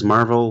though this is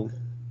Marvel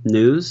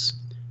news,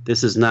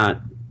 this is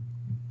not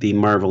the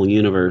Marvel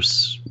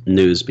Universe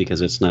news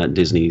because it's not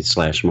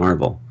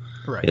Disney/Marvel.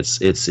 Right. It's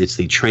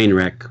the train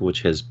wreck,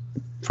 which has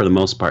for the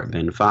most part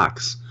been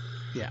Fox.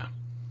 Yeah.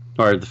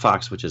 Or the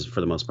Fox, which has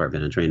for the most part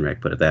been a train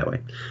wreck, put it that way.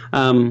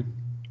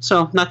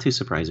 So not too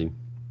surprising.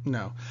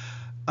 No.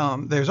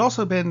 There's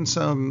also been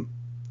some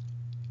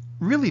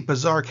really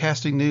bizarre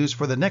casting news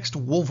for the next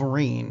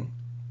Wolverine,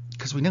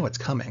 because we know it's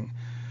coming.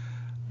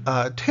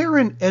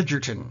 Taron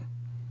Egerton,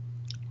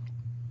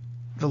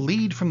 the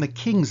lead from The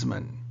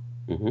Kingsman.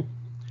 Mm-hmm.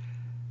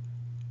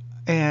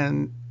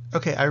 And,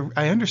 okay,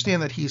 I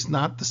understand that he's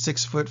not the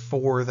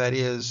 6'4" that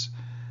is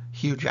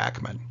Hugh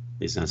Jackman.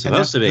 He's not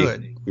supposed to be.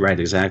 Good. Right,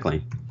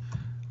 exactly.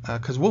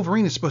 Because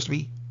Wolverine is supposed to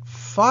be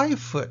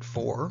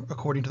 5'4",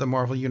 according to the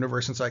Marvel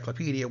Universe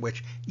Encyclopedia,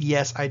 which,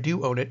 yes, I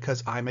do own it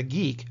because I'm a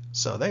geek,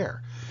 so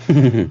there.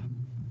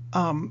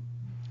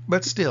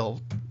 But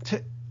still,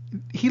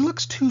 he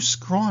looks too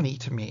scrawny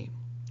to me.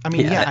 I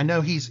mean, yeah, I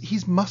know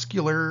he's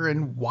muscular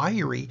and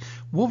wiry.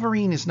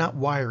 Wolverine is not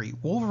wiry.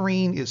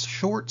 Wolverine is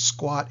short,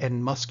 squat,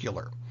 and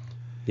muscular.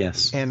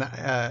 Yes. And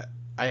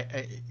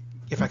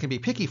if I can be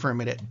picky for a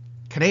minute,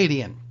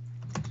 Canadian.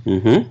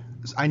 Mm-hmm.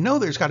 I know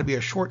there's got to be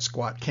a short,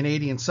 squat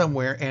Canadian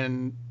somewhere,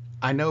 and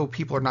I know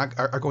people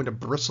are going to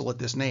bristle at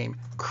this name.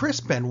 Chris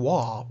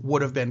Benoit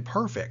would have been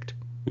perfect.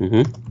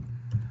 Mm-hmm.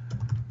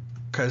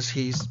 Because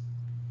he's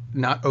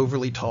not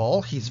overly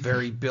tall. He's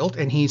very built,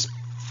 and he's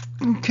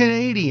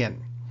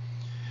Canadian.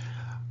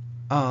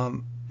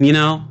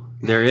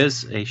 There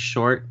is a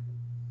short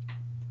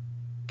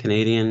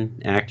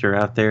Canadian actor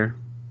out there,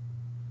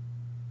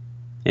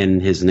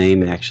 and his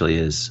name actually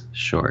is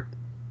Short.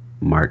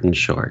 Martin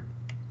Short.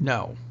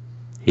 No.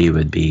 He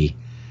would be...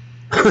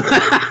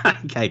 I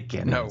can't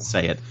even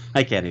say it.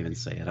 I can't even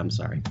say it. I'm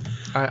sorry.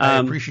 I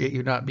appreciate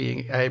you not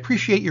being... I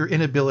appreciate your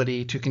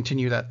inability to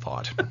continue that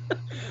thought.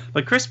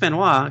 But Chris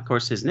Benoit, of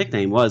course, his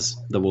nickname was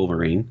the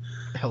Wolverine.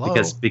 Hello.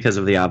 Because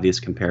of the obvious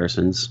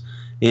comparisons.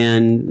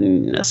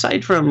 And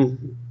aside from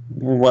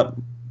what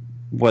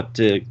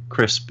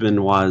Chris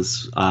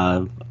Benoit's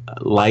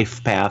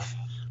life path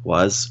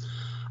was,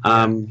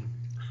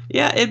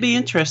 it'd be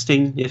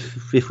interesting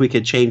if we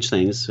could change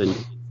things, and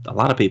a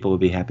lot of people would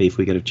be happy if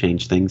we could have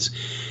changed things.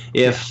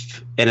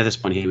 And at this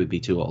point he would be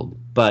too old.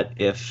 But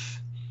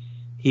if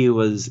he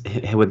would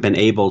have been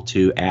able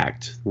to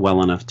act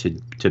well enough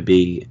to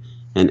be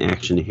an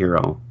action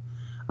hero.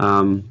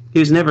 He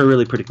was never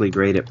really particularly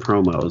great at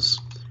promos.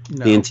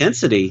 No.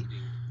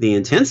 The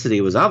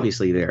intensity was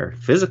obviously there.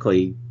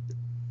 Physically,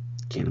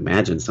 can't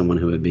imagine someone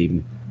who would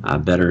be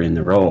better in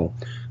the role.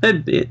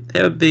 That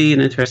would be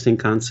an interesting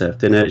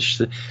concept. And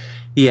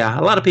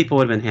a lot of people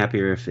would have been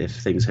happier if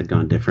things had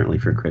gone differently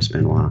for Chris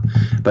Benoit.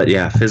 But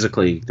yeah,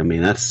 physically, I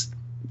mean, that's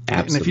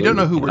absolutely... And if you don't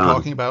know who we're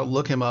talking about,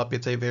 look him up.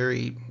 It's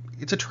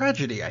a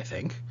tragedy, I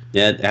think.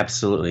 Yeah,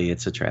 absolutely.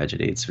 It's a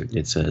tragedy.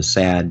 It's a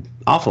sad,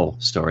 awful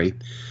story.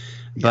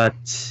 But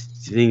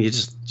I mean, you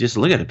just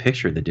look at a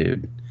picture of the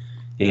dude,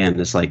 and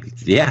it's like,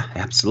 yeah,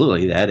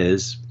 absolutely, that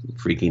is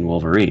freaking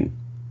Wolverine,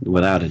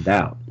 without a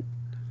doubt.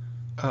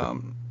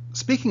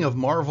 Speaking of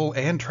Marvel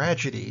and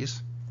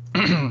tragedies,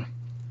 what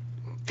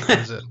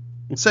is it?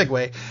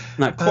 Segue.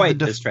 Not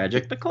quite as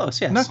tragic, but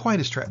close, yes. Not quite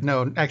as tragic.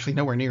 No, actually,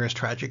 nowhere near as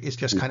tragic. It's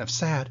just kind of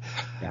sad.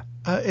 Yeah.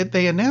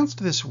 They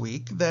announced this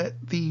week that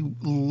the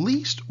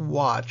least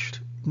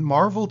watched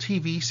Marvel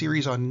TV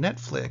series on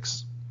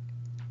Netflix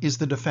is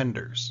The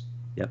Defenders.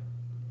 Yep.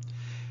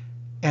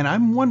 And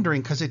I'm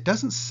wondering, because it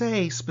doesn't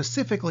say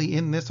specifically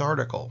in this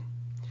article,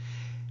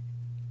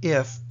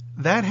 if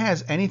that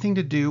has anything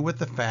to do with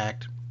the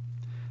fact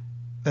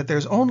that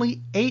there's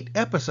only 8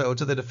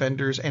 episodes of The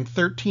Defenders and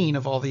 13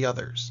 of all the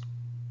others.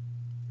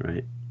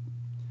 Right.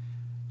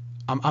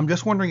 I'm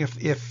just wondering if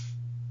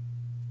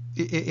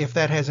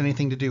that has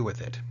anything to do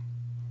with it.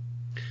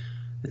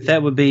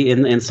 That would be,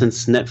 and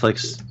since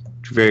Netflix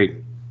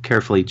very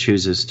carefully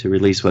chooses to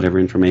release whatever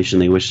information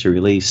they wish to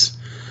release,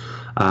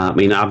 I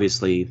mean,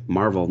 obviously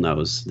Marvel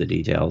knows the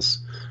details,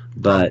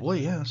 but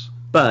probably, yes.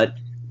 But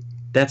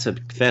that's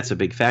a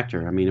big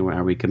factor. I mean,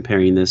 are we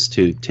comparing this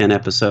to 10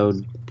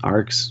 episode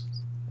arcs,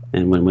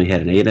 and when we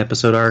had an 8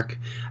 episode arc?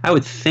 I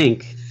would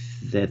think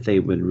that they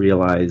would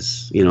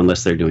realize,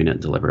 unless they're doing it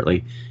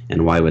deliberately,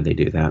 and why would they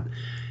do that?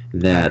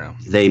 That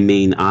they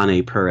mean on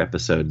a per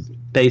episode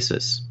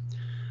basis,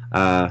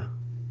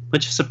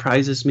 which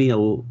surprises me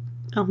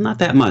not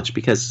that much,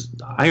 because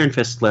Iron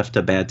Fist left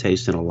a bad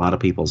taste in a lot of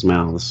people's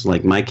mouths.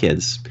 Like my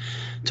kids,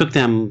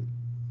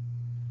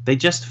 they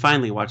just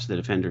finally watched The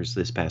Defenders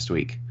this past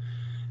week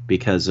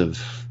because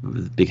of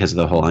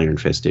the whole Iron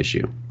Fist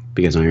issue.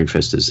 Because Iron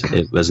Fist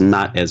it was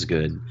not as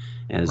good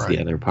as the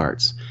other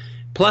parts.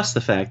 Plus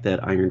the fact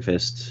that Iron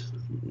Fist,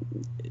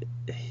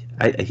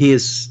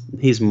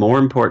 he's more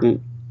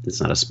important.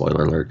 It's not a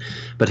spoiler alert,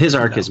 but his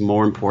arc is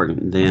more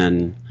important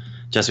than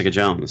Jessica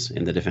Jones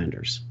in The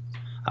Defenders.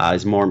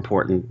 Is more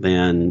important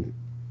than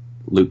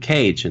Luke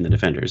Cage in The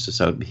Defenders.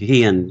 So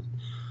he and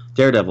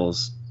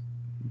Daredevil's,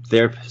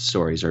 their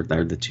stories are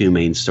the 2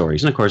 main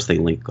stories. And of course they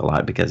link a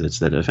lot because it's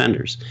The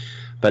Defenders.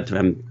 But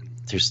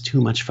there's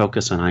too much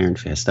focus on Iron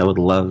Fist. I would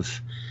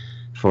love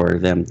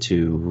for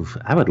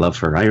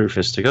Iron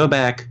Fist to go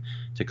back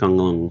to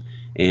K'un-Lun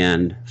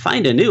and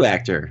find a new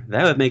actor.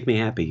 That would make me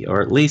happy.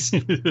 Or at least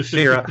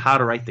figure out how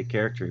to write the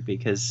character,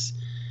 because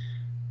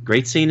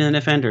great scene in The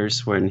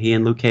Defenders when he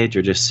and Luke Cage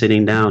are just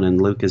sitting down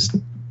and Luke is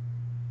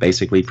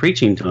basically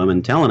preaching to him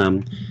and telling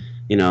him,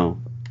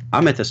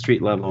 I'm at the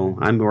street level,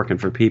 I'm working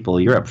for people,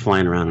 you're up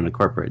flying around in a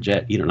corporate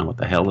jet, you don't know what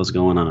the hell is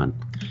going on.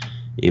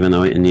 Even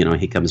though,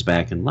 he comes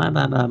back and blah,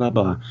 blah, blah, blah,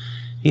 blah.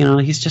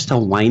 He's just a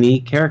whiny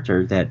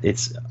character that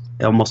it's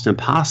almost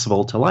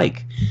impossible to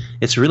like.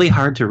 It's really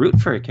hard to root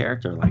for a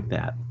character like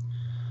that.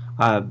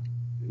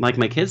 Like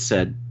my kids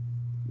said,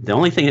 the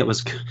only thing that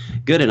was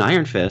good in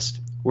Iron Fist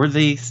were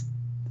the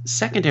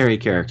secondary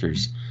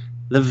characters.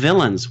 The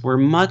villains were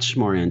much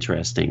more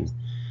interesting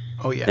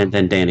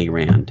than Danny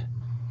Rand.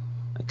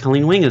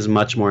 Colleen Wing is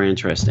much more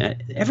interesting.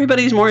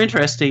 Everybody's more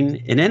interesting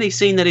in any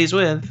scene that he's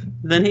with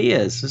than he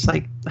is. It's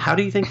like, how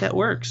do you think that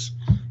works?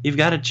 You've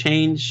got to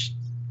change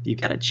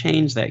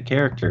that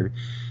character.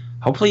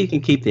 Hopefully you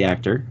can keep the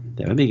actor.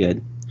 That would be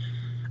good.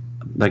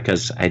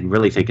 Because I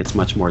really think it's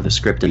much more the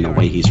script and the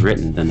way he's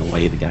written than the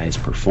way the guy is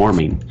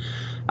performing.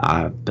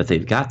 But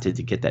they've got to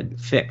get that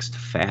fixed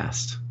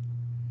fast.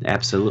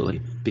 Absolutely.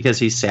 Because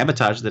he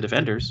sabotaged The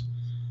Defenders.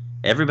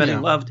 Everybody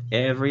loved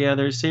every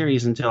other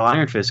series until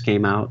Iron Fist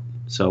came out.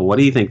 So what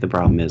do you think the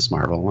problem is,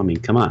 Marvel? I mean,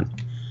 come on.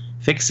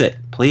 Fix it,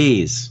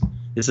 please.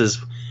 This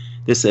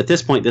at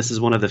this point, this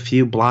is one of the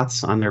few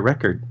blots on their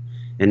record.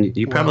 And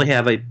you probably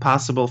have a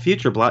possible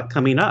future blot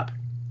coming up.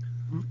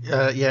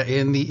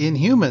 In the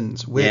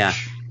Inhumans, which... Yeah,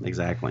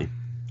 exactly.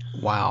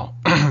 Wow.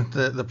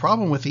 The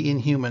problem with the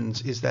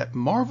Inhumans is that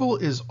Marvel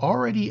is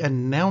already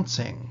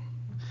announcing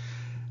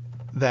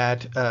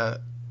that,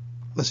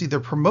 let's see, they're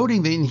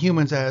promoting the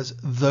Inhumans as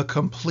the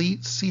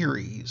complete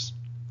series,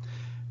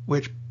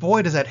 which,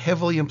 boy, does that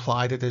heavily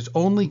imply that there's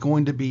only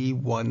going to be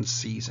one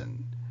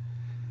season.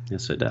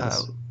 Yes, it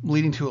does.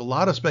 Leading to a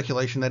lot of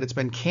speculation that it's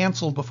been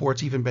canceled before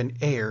it's even been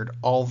aired,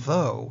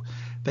 although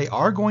they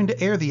are going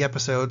to air the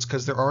episodes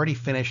because they're already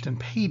finished and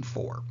paid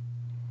for.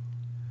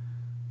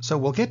 So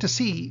we'll get to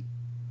see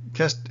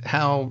just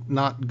how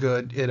not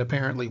good it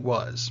apparently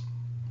was,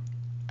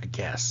 I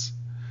guess.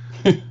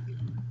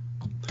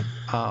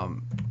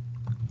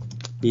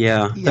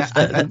 Yeah.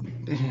 Yeah.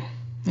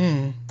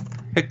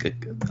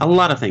 A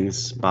lot of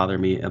things bother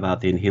me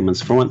about the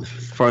Inhumans. For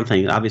one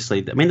thing,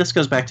 obviously, I mean, this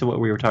goes back to what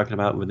we were talking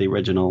about with the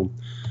original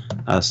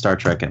Star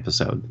Trek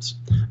episodes,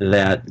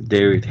 that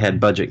they had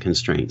budget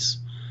constraints.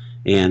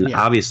 And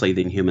obviously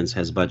the Inhumans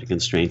has budget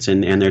constraints,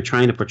 and they're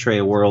trying to portray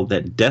a world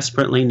that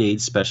desperately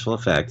needs special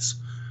effects.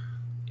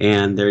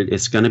 And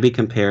it's going to be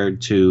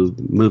compared to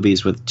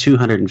movies with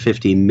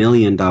 $250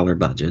 million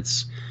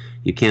budgets.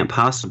 You can't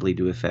possibly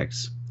do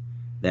effects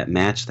that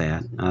match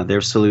that.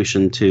 Their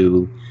solution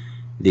to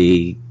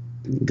the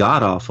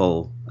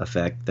god-awful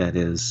effect that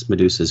is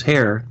Medusa's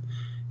hair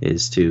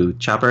is to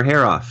chop her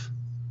hair off.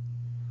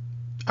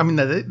 I mean,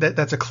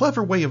 that's a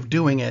clever way of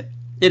doing it.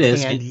 It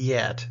is.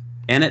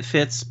 And it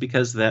fits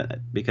because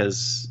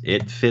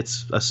it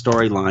fits a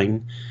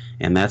storyline,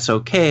 and that's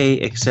okay,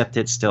 except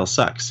it still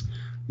sucks.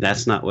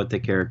 That's not what the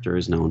character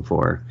is known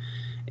for.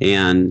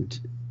 And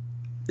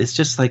it's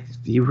just like,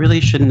 you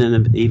really shouldn't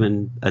have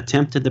even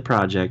attempted the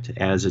project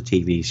as a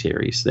TV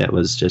series. That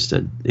was just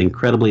an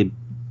incredibly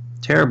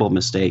terrible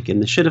mistake, and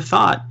they should have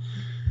thought,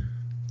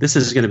 this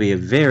is going to be a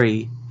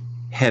very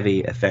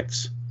heavy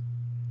effects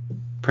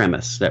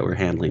premise that we're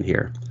handling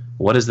here.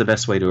 What is the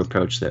best way to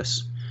approach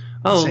this?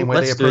 Same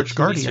way they approach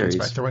Guardians,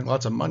 by throwing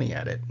lots of money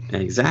at it.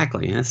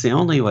 Exactly. That's the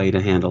only way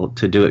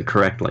to do it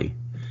correctly.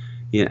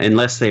 Yeah,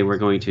 unless they were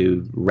going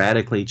to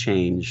radically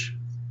change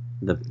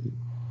the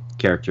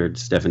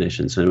character's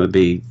definitions, and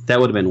that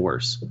would have been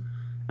worse.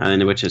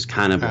 Which is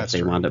kind of what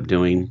they wound up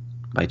doing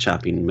by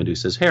chopping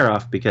Medusa's hair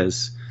off,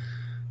 because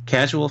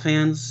casual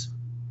fans,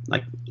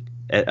 like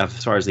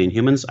as far as the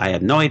Inhumans, I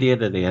had no idea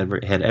that they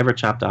had ever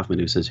chopped off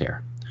Medusa's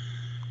hair.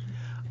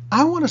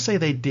 I want to say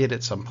they did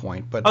at some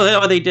point, but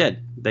they did.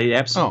 They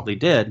absolutely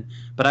did.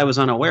 But I was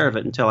unaware of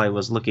it until I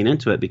was looking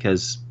into it,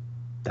 because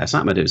that's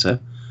not Medusa.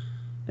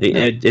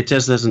 It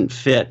just doesn't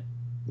fit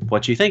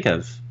what you think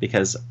of.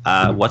 Because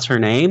what's her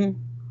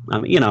name?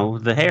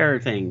 The hair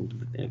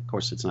thing. Of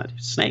course, it's not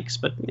snakes,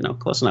 but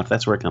close enough.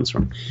 That's where it comes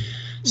from.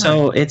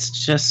 So it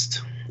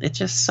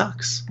just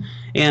sucks.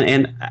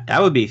 And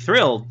I would be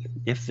thrilled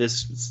if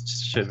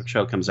this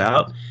show comes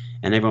out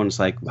and everyone's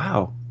like,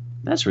 "Wow,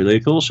 that's really a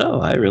cool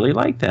show. I really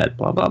like that."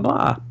 Blah blah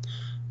blah.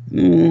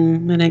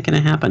 It ain't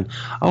gonna happen.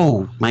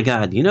 Oh my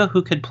God! You know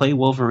who could play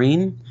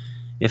Wolverine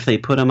if they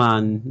put him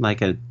on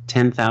like a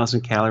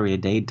 10,000 calorie a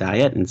day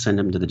diet and send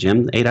him to the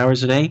gym 8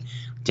 hours a day?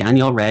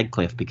 Daniel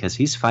Radcliffe, because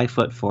he's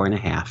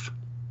 5'4.5".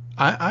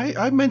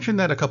 I mentioned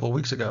that a couple of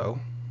weeks ago.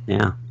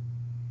 Yeah.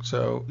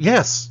 So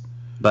yes,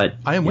 but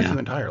I am with you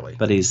entirely.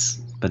 But he's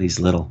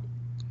little,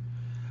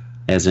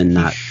 as in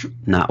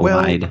not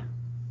wide.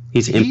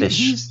 He's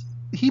impish.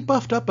 He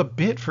buffed up a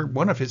bit for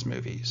one of his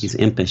movies. He's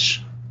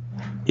impish.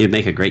 He would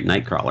make a great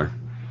Nightcrawler.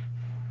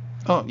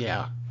 Oh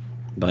yeah.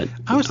 But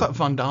I always thought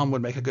Van Damme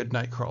would make a good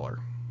Nightcrawler.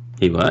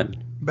 He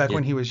would. Back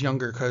when he was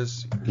younger,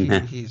 because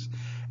he's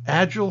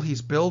agile,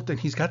 he's built, and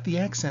he's got the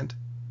accent.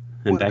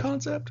 What a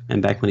concept.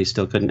 And back when he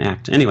still couldn't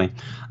act. Anyway.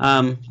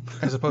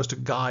 As opposed to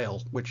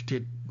Guile, which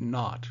did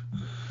not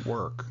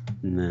work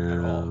at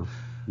all.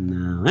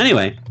 No.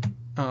 Anyway.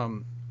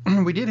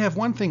 We did have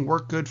one thing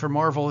work good for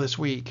Marvel this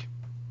week,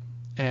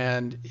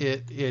 and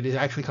it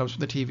actually comes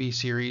from the TV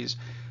series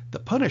The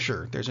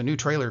Punisher. There's a new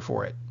trailer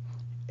for it.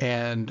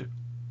 And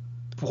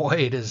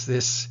boy, does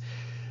this...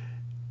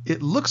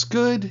 It looks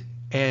good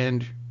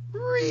and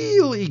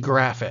really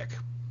graphic,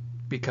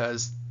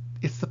 because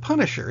it's The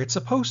Punisher. It's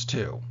supposed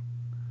to.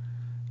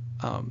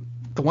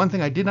 The one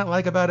thing I did not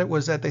like about it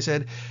was that they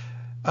said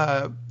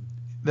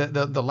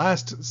the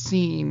last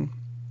scene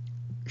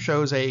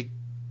shows a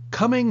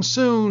coming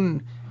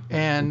soon,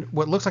 and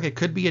what looks like it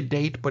could be a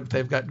date, but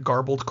they've got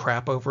garbled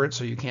crap over it,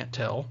 so you can't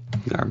tell.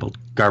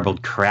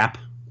 Garbled crap?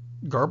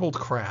 Garbled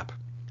crap.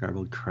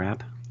 Garbled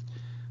crap?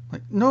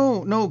 Like,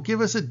 no,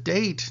 give us a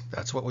date.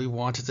 That's what we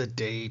want, is a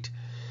date.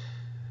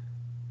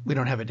 We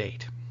don't have a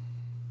date.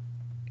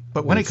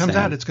 But when it comes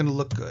out, it's going to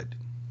look good.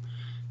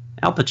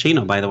 Al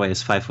Pacino, by the way,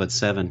 is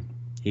 5'7".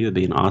 He would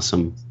be an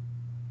awesome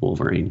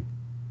Wolverine.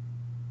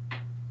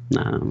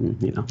 We're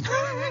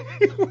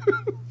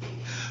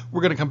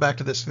going to come back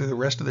to this through the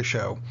rest of the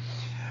show.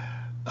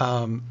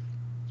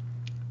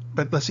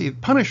 But let's see,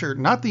 Punisher,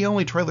 not the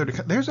only trailer to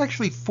come. There's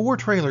actually 4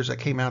 trailers that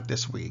came out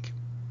this week.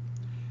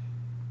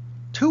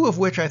 2 of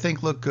which I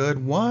think look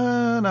good.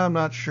 One I'm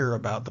not sure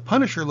about. The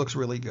Punisher looks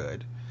really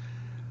good.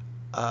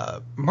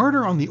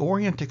 Murder on the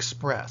Orient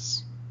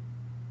Express.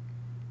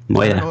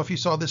 Oh, I yeah. don't know if you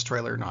saw this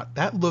trailer or not.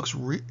 That looks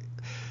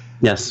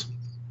Yes.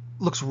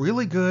 looks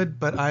really good,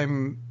 but I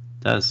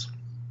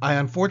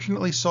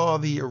unfortunately saw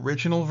the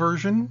original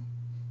version,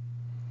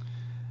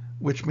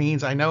 which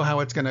means I know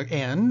how it's going to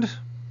end.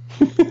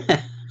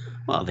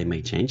 Well, they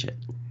may change it.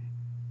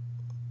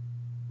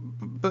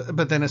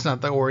 But then it's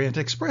not the Orient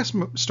Express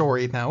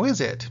story now,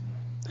 is it?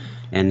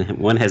 And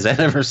when has that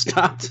ever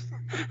stopped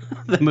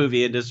the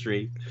movie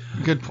industry?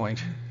 Good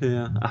point.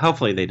 Yeah.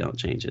 Hopefully they don't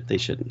change it. They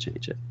shouldn't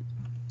change it.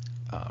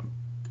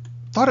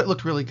 Thought it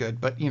looked really good,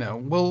 but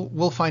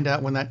we'll find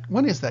out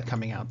when is that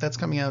coming out? That's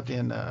coming out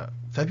in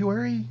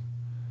February.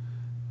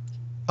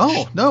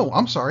 Oh no,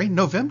 I'm sorry,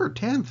 November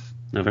 10th.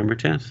 November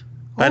 10th.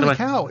 Holy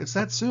cow, it's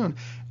that soon.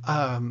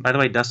 By the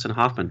way, Dustin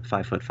Hoffman,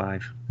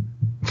 5'5".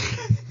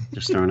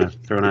 Just throwing it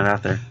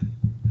out there.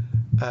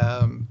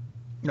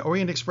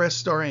 Orient Express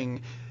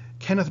starring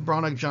Kenneth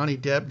Branagh, Johnny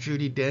Depp,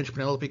 Judi Dench,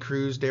 Penelope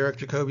Cruz, Derek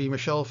Jacobi,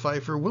 Michelle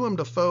Pfeiffer, Willem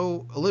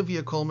Dafoe,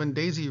 Olivia Colman,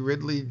 Daisy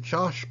Ridley,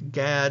 Josh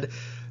Gad,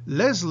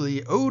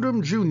 Leslie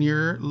Odom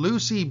Jr.,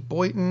 Lucy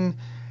Boynton,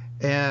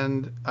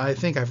 and I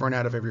think I've run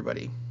out of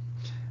everybody.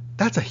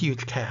 That's a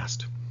huge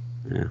cast.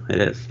 Yeah, it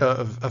is.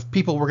 Of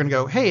people we're going to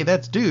go, hey,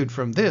 that's dude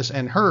from this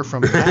and her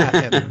from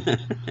that. And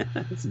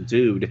That's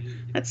dude.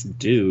 That's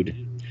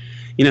dude.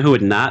 You know who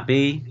would not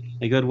be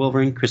a good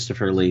Wolverine?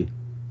 Christopher Lee.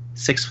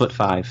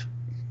 6'5",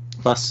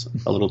 plus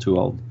a little too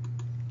old.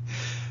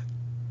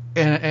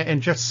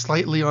 And just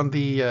slightly on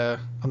the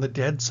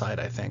dead side,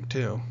 I think,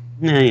 too.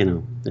 Yeah,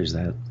 there's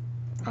that.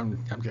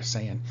 I'm just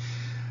saying.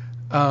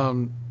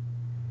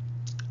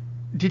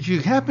 Did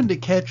you happen to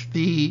catch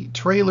the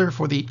trailer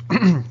for the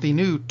the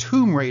new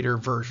Tomb Raider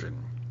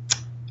version?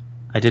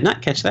 I did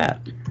not catch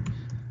that.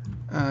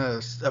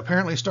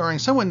 Apparently starring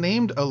someone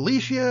named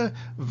Alicia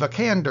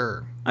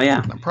Vikander. Oh,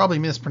 yeah. I'm probably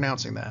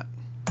mispronouncing that.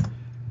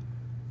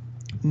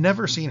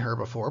 Never seen her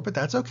before, but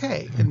that's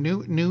okay. And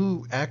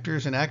new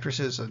actors and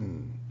actresses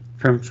and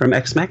From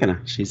Ex Machina.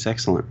 She's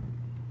excellent.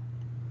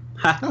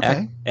 Ha,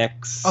 okay.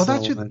 Excellent. Oh,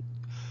 that should.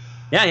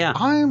 Yeah.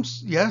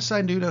 Yes,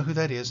 I do know who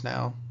that is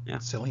now. Yeah.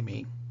 Silly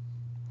me.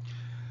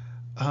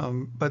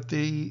 But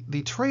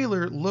the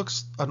trailer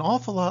looks an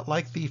awful lot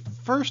like the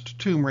first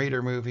Tomb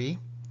Raider movie,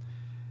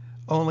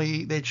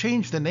 only they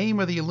changed the name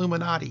of the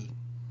Illuminati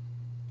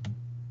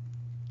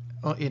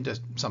into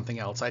something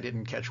else. I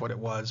didn't catch what it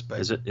was, but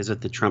Is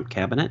it the Trump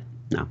cabinet?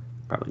 No,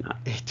 probably not.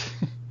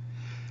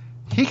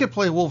 He could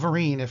play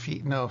Wolverine if he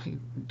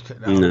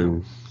could.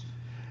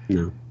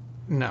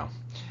 No.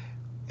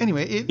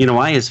 Anyway, you know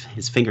why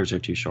his fingers are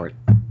too short?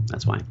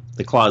 That's why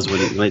the claws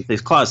wouldn't. His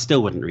claws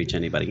still wouldn't reach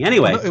anybody.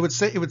 Anyway, it would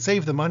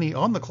save the money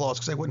on the claws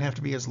because they wouldn't have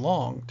to be as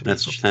long.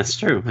 That's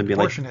true. It'd be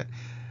like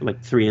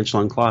 3-inch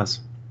long claws.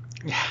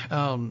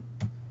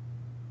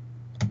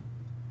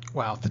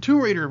 Wow, the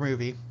Tomb Raider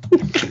movie.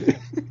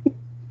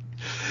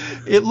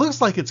 It looks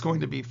like it's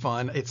going to be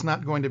fun. It's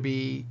not going to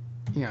be,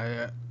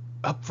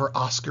 up for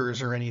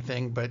Oscars or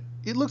anything, but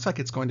it looks like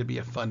it's going to be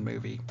a fun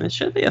movie. It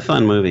should be a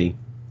fun movie.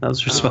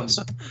 Those are supposed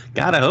to.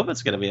 God, I hope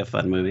it's going to be a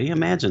fun movie.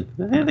 Imagine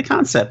the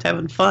concept,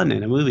 having fun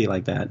in a movie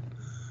like that.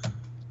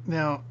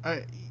 Now,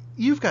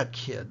 you've got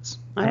kids,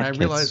 and I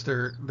realize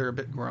they're a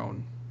bit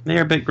grown.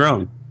 They're a bit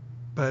grown.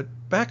 But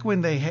back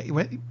when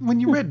when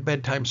you read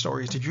bedtime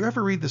stories, did you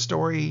ever read the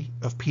story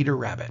of Peter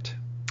Rabbit?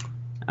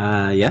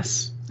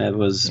 Yes, that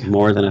was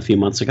more than a few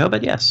months ago,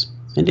 but yes,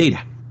 indeed.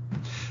 Yeah.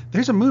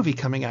 There's a movie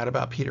coming out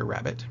about Peter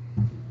Rabbit.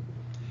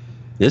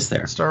 Is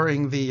there?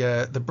 Starring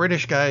the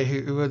British guy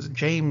who was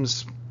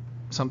James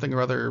something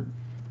or other.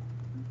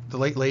 The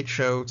Late Late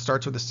Show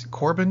starts with this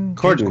Corbin.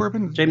 James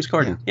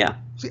Corden. Yeah.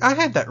 See, I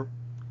had that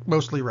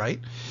mostly right.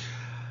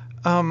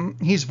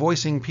 He's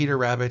voicing Peter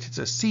Rabbit. It's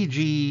a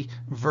CG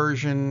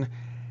version,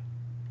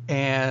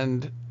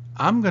 and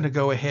I'm going to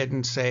go ahead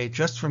and say,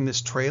 just from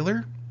this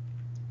trailer,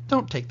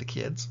 don't take the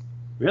kids.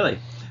 Really?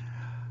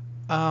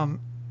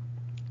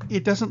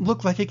 It doesn't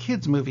look like a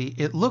kids movie.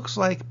 It looks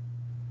like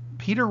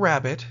Peter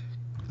Rabbit,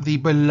 the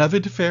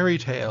beloved fairy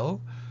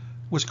tale,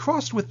 was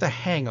crossed with The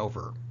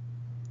Hangover.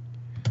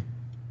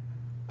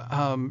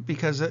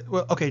 Because,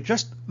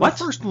 just the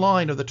first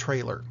line of the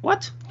trailer.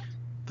 What?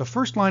 The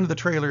first line of the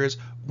trailer is,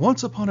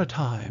 once upon a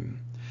time,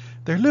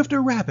 there lived a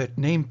rabbit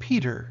named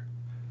Peter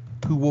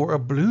who wore a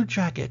blue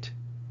jacket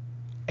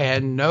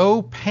and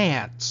no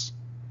pants.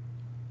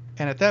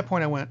 And at that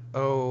point I went,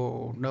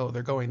 oh, no,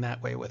 they're going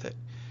that way with it.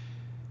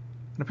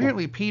 And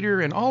apparently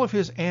Peter and all of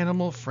his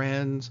animal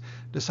friends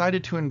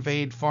decided to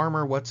invade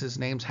Farmer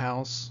What's-His-Name's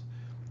house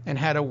and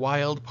had a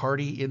wild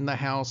party in the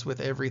house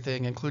with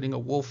everything, including a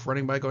wolf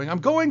running by going, I'm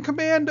going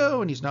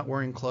commando! And he's not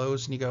wearing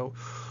clothes. And you go,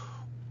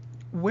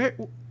 what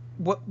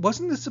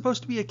wasn't this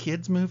supposed to be a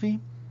kids movie?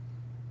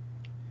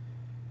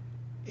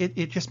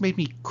 It just made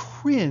me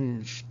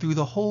cringe through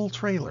the whole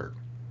trailer.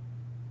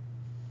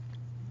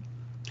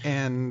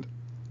 And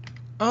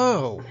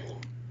Oh,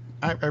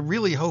 I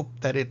really hope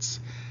that it's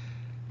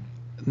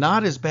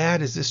not as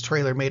bad as this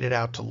trailer made it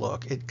out to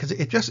look. Because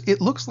it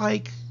looks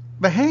like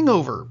The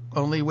Hangover,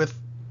 only with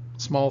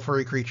small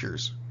furry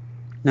creatures.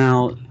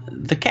 Now,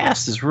 the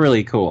cast is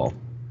really cool.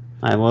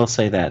 I will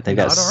say that.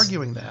 Not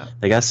arguing that.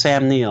 They got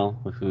Sam Neill,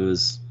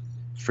 who's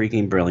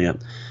freaking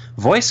brilliant.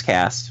 Voice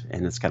cast,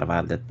 and it's kind of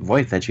odd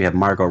that you have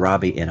Margot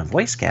Robbie in a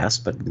voice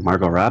cast, but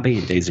Margot Robbie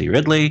and Daisy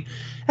Ridley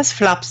as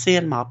Flopsy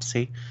and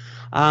Mopsy.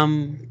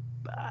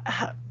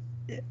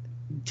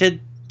 Did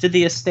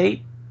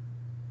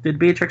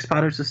Beatrix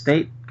Potter's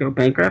estate go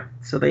bankrupt,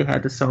 so they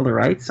had to sell the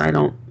rights?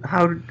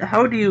 How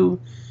do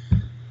you...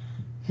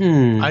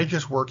 I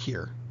just work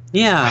here.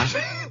 Yeah.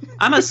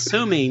 I'm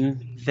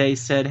assuming they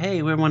said,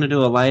 hey, we want to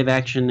do a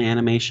live-action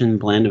animation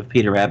blend of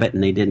Peter Rabbit,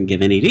 and they didn't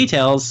give any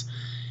details.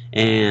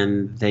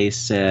 And they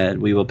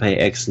said, we will pay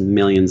X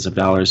millions of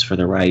dollars for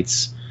the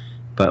rights,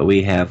 but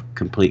we have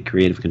complete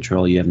creative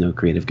control. You have no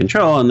creative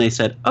control. And they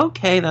said,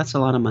 okay, that's a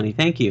lot of money.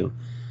 Thank you.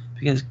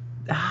 Because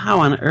how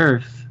on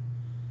earth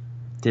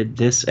did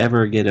this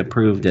ever get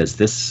approved as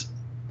this?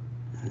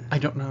 I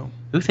don't know.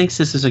 Who thinks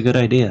this is a good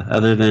idea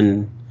other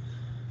than...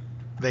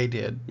 They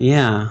did.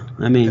 Yeah,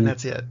 I mean... And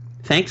that's it.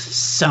 Thanks,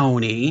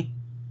 Sony.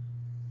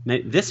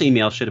 This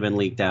email should have been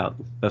leaked out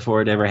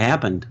before it ever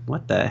happened.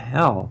 What the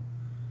hell?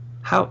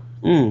 How?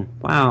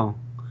 Wow.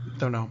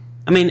 Don't know.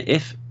 I mean,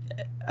 if...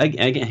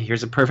 Again,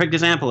 here's a perfect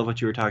example of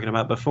what you were talking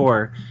about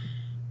before.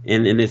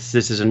 And this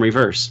is in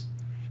reverse.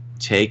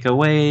 Take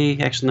away...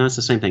 Actually, no, it's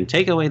the same thing.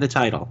 Take away the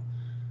title.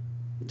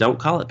 Don't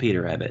call it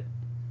Peter Rabbit.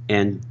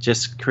 And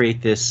just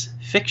create this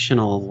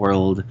fictional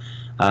world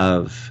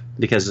of...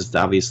 Because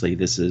obviously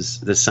this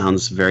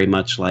sounds very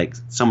much like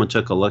someone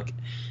took a look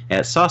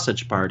at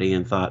Sausage Party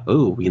and thought,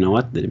 oh, you know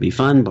what, it'd be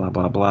fun, blah,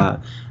 blah, blah.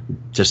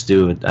 Just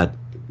do a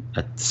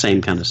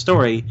same kind of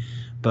story.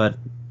 But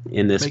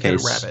in this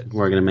case,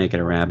 we're going to make it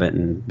a rabbit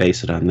and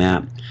base it on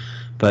that.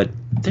 But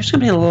there's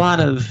going to be a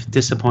lot of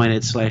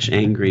disappointed /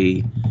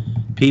 angry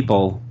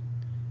people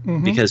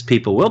because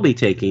people will be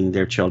taking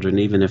their children,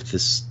 even if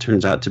this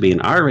turns out to be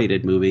an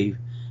R-rated movie,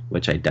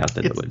 which I doubt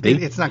that it would be.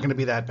 It's not going to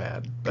be that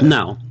bad. But.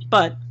 No,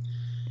 but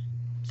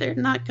they're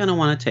not going to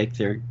want to take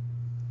their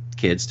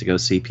kids to go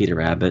see Peter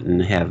Rabbit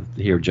and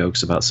hear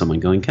jokes about someone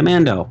going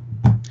commando.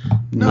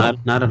 No.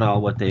 Not at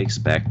all what they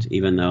expect,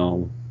 even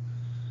though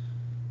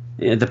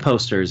the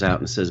poster is out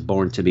and says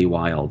 "Born to be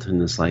Wild,"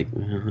 and it's like,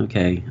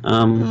 okay,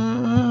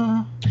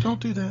 don't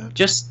do that.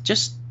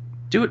 Just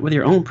do it with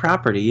your own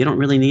property. You don't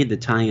really need the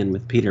tie-in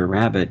with Peter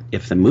Rabbit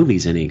if the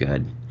movie's any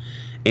good.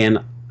 And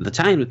the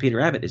tie-in with Peter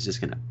Rabbit is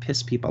just going to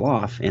piss people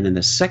off, and in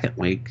the second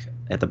week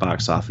at the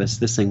box office,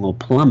 this thing will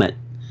plummet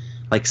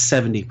like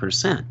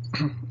 70%.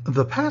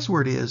 The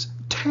password is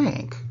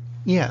tank.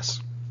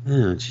 Yes.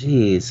 Oh,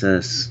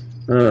 Jesus.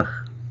 Ugh.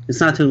 It's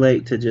not too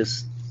late to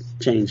just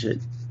change it.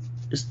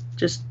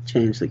 Just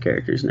change the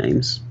characters'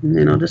 names.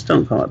 Just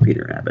don't call it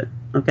Peter Rabbit.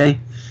 Okay?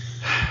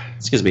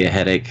 This gives me a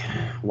headache.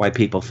 Why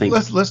people think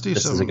let's do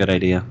this is a good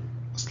idea.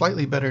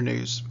 Slightly better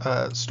news.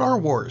 Star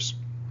Wars.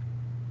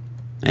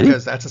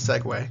 Because that's a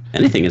segue.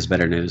 Anything is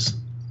better news.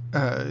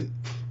 And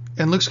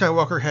Luke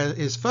Skywalker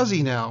is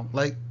fuzzy now,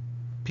 like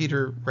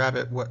Peter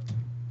Rabbit. What?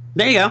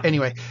 There you go.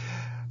 Anyway,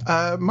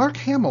 Mark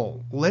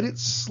Hamill let it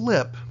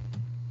slip,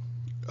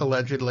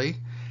 allegedly,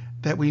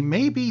 that we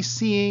may be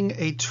seeing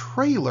a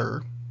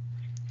trailer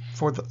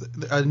for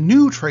a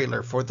new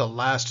trailer for The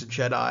Last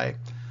Jedi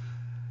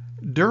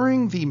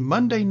during the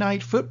Monday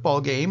Night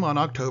Football game on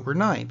October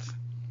 9th.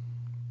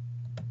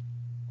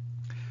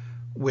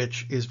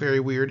 Which is very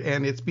weird,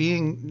 and it's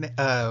being...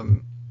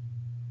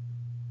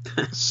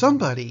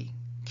 somebody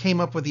came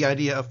up with the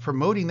idea of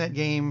promoting that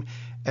game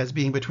as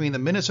being between the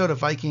Minnesota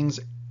Vikings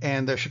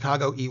and the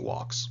Chicago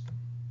Ewoks.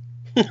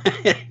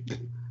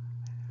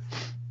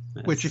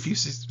 Which, if you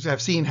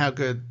have seen how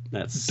good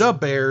the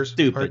Bears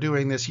are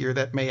doing this year,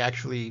 that may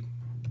actually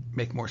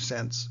make more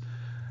sense.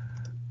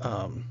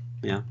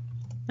 Yeah.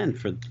 And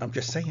for I'm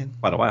just saying.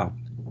 Quite a while.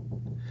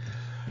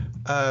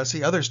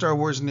 See, other Star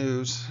Wars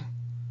news...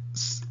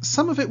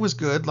 Some of it was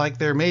good, like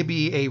there may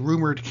be a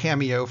rumored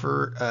cameo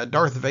for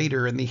Darth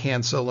Vader in the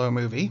Han Solo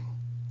movie.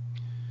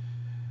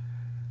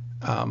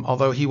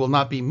 Although he will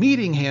not be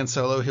meeting Han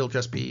Solo, he'll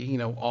just be,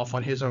 off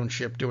on his own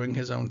ship doing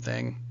his own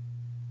thing.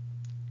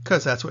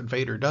 Because that's what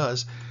Vader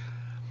does.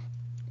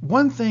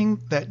 One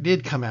thing that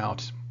did come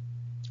out,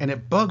 and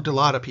it bugged a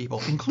lot of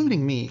people,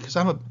 including me, because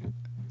I'm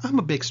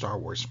a big Star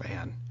Wars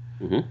fan.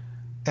 Mm-hmm.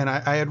 And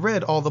I had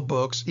read all the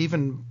books,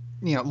 even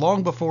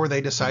long before they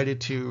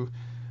decided to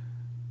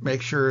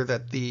make sure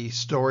that the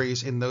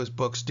stories in those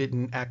books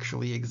didn't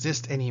actually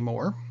exist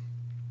anymore,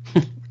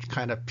 which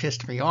kind of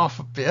pissed me off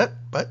a bit,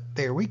 but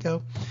there we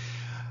go.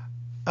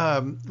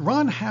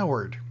 Ron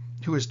Howard,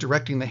 who is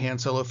directing the Han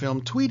Solo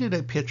film, tweeted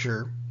a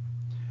picture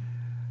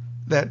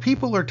that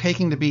people are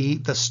taking to be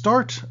the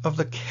start of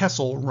the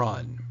Kessel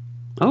Run.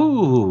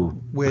 Oh,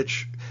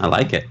 which I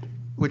like it.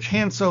 Which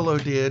Han Solo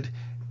did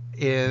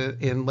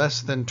in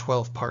less than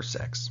 12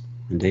 parsecs.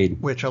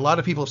 Indeed. Which a lot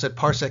of people have said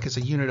parsec is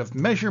a unit of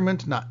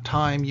measurement, not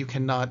time. You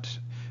cannot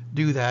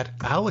do that,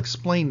 I'll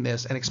explain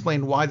this and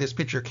explain why this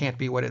picture can't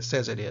be what it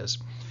says it is.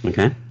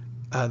 Okay.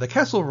 The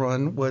Kessel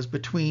Run was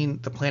between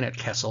the planet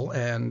Kessel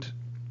and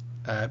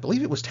I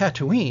believe it was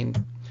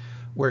Tatooine,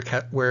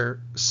 where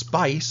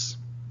spice,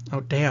 oh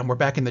damn, we're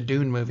back in the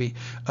Dune movie,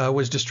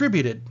 was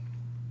distributed.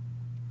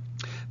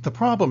 The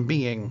problem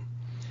being,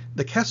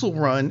 the Kessel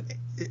Run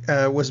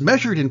was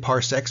measured in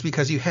parsecs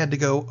because you had to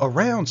go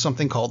around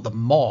something called the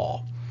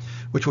Maw,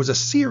 which was a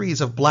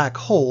series of black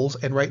holes,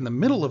 and right in the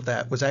middle of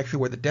that was actually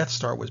where the Death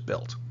Star was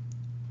built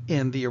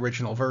in the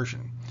original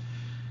version.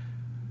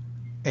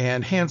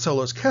 And Han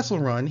Solo's Kessel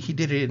Run, he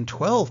did it in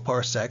 12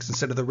 parsecs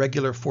instead of the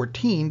regular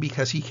 14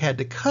 because he had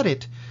to cut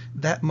it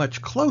that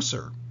much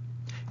closer.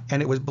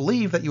 And it was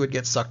believed that you would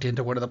get sucked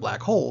into one of the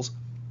black holes,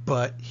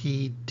 but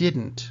he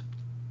didn't.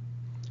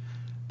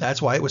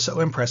 That's why it was so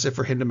impressive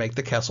for him to make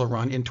the Kessel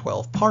Run in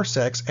 12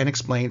 parsecs and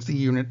explains the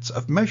units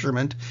of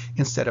measurement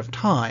instead of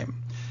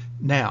time.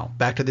 Now,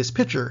 back to this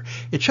picture.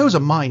 It shows a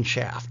mine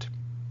shaft.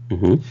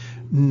 Mm-hmm.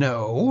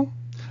 No,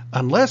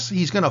 unless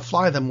he's going to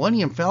fly the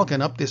Millennium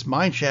Falcon up this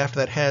mine shaft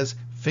that has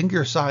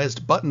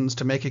finger-sized buttons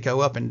to make it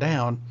go up and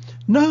down.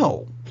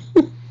 No.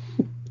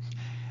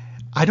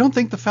 I don't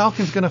think the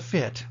Falcon's going to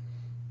fit.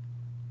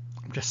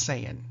 I'm just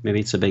saying. Maybe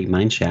it's a big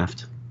mine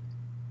shaft.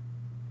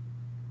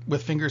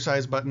 With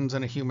finger-sized buttons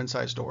and a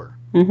human-sized door.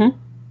 Mm-hmm.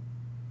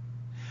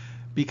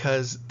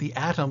 Because the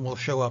Atom will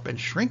show up and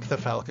shrink the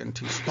Falcon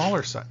to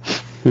smaller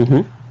size.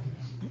 Mm-hmm.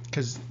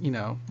 Because, you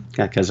know,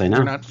 Yeah, because I know.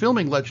 we're not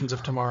filming Legends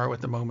of Tomorrow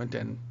at the moment,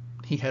 and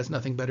he has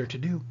nothing better to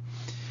do.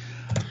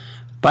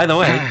 By the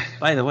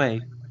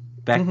way,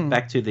 back Mhm.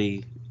 back to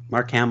the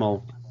Mark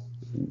Hamill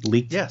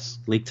leaked Yes.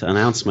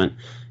 announcement.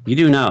 You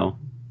do know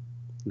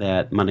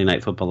that Monday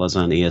Night Football is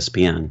on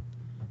ESPN,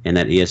 and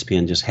that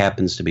ESPN just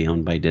happens to be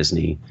owned by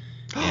Disney.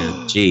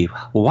 And gee,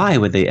 why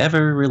would they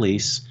ever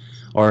release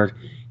or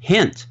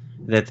hint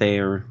that they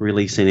are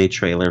releasing a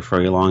trailer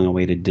for a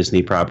long-awaited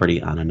Disney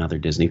property on another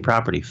Disney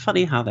property?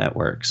 Funny how that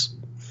works.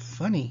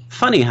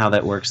 Funny how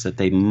that works, that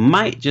they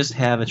might just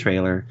have a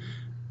trailer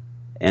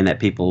and that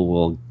people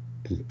will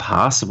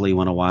possibly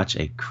want to watch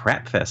a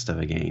crap fest of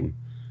a game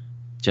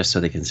just so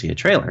they can see a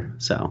trailer.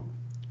 So,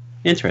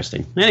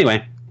 interesting.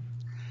 Anyway,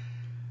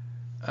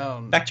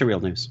 back to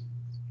real news.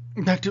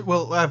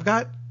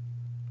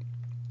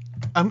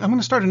 I'm going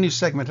to start a new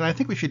segment, and I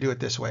think we should do it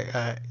this way.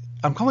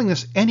 I'm calling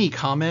this Any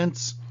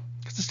Comments,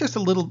 because it's just a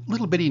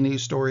little bitty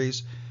news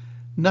stories,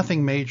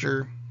 nothing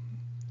major,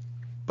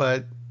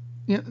 but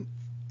you know,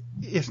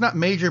 it's not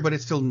major, but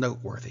it's still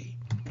noteworthy.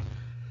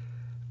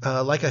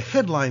 Like a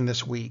headline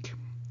this week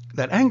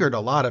that angered a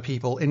lot of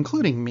people,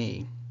 including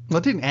me. Well,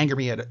 it didn't anger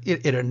me.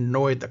 It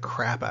annoyed the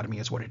crap out of me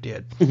is what it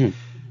did. Mm-hmm.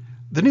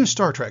 The new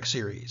Star Trek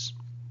series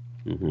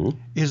Mm-hmm.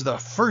 is the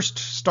first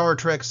Star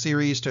Trek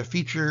series to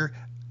feature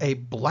a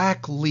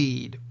black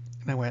lead.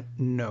 And I went,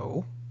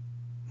 no,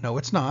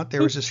 it's not.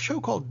 There was this show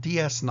called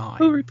DS9.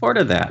 Who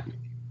reported that?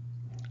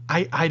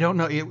 I don't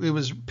know. It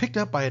was picked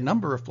up by a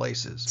number of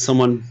places.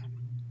 Someone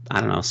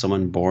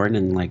born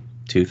in like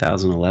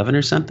 2011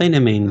 or something? I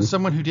mean,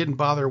 Someone who didn't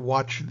bother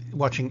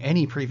watching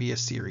any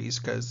previous series,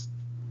 because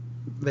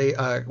they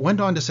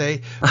went on to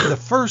say the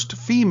first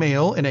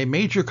female in a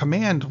major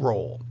command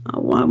role.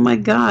 oh my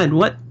God,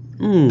 what?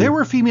 There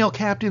were female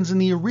captains in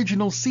the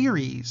original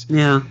series.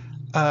 Yeah.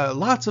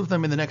 Lots of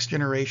them in the Next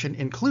Generation,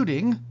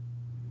 including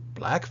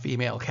black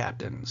female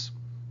captains.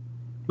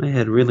 My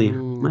head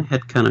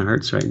kind of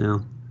hurts right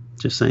now.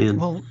 Just saying.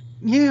 Well,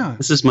 yeah.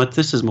 This is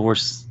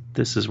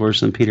worse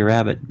than Peter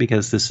Rabbit,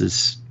 because this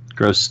is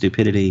gross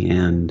stupidity.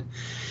 And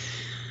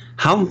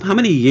how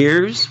many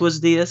years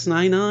was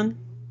DS9 on?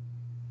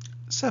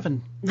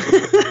 7.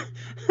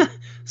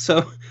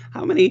 So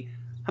how many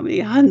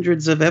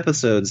hundreds of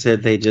episodes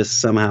had they just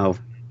somehow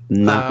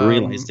not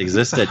realized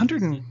existed?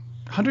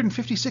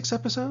 156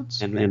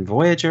 episodes. And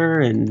Voyager,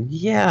 and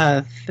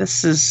yeah,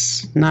 this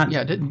is not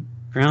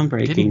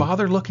groundbreaking. Didn't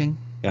bother looking,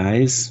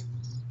 guys,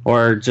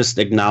 or just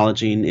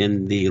acknowledging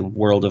in the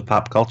world of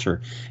pop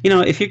culture. You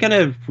know, if you're going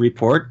to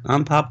report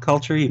on pop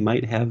culture, you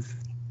might have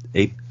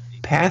a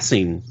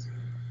passing.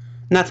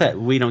 Not that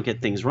we don't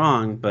get things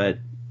wrong, but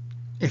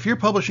if you're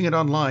publishing it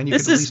online, you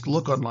can at least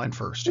look online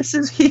first. This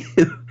is huge.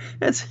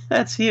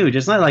 That's huge.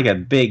 It's not like a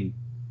big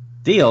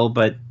deal,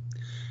 but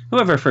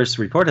whoever first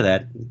reported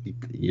that,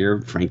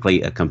 you're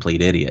frankly a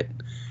complete idiot.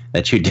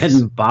 That you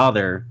didn't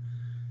bother.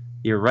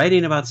 You're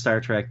writing about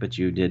Star Trek, but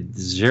you did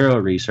zero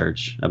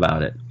research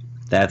about it.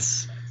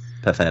 That's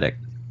pathetic.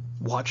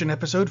 Watch an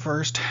episode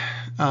first.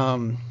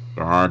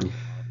 God.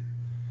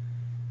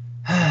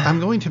 I'm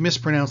going to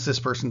mispronounce this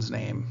person's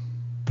name,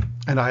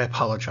 and I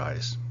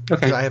apologize. Okay.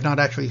 Because I have not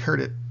actually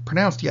heard it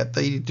pronounced yet.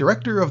 The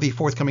director of the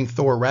forthcoming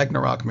Thor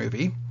Ragnarok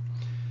movie,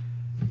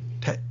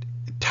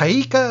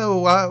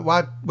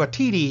 Taika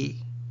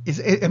Waititi.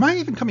 Am I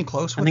even coming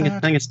close with that? I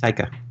think it's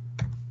Taika.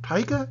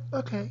 Taika?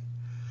 Okay.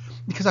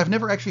 Because I've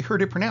never actually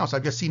heard it pronounced.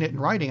 I've just seen it in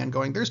writing and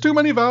going, there's too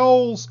many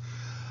vowels.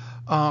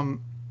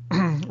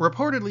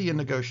 Reportedly in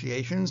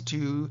negotiations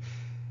to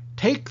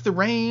take the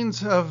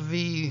reins of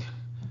the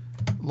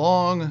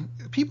long,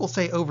 people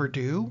say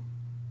overdue,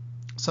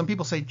 some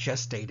people say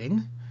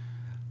gestating.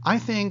 I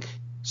think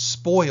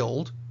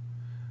spoiled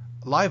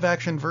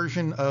live-action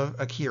version of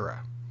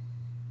Akira.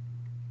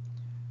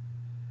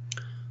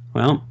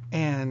 Well,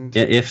 and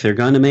if they're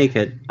going to make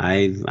it,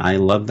 I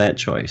love that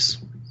choice.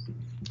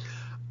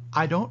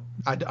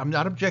 I'm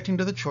not objecting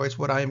to the choice.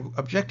 What I'm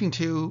objecting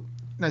to,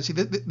 now see,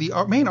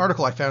 the main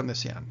article I found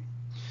this in,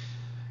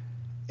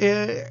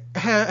 it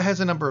has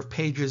a number of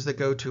pages that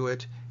go to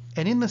it,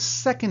 and in the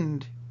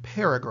second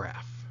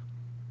paragraph,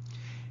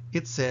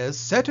 it says,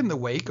 set in the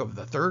wake of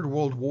the Third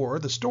World War,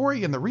 the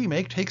story in the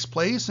remake takes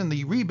place in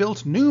the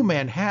rebuilt New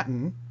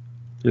Manhattan.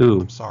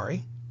 Ooh. I'm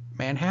sorry,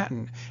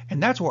 Manhattan.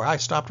 And that's where I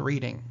stopped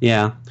reading.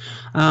 Yeah.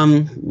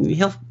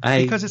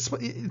 Because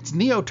it's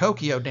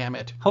Neo-Tokyo, damn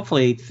it.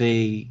 Hopefully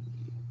the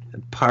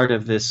part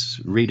of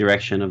this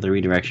redirection of the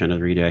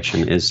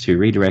redirection is to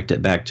redirect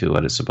it back to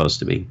what it's supposed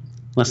to be.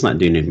 Let's not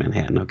do New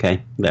Manhattan,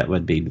 okay? That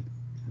would be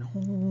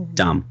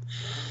dumb.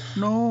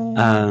 No,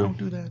 don't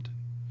do that.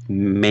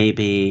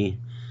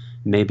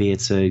 Maybe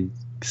it's a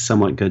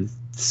somewhat good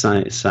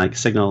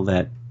signal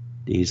that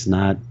he's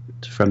not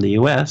from the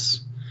U.S.,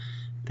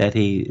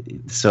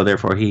 so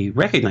therefore he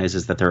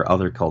recognizes that there are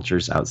other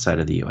cultures outside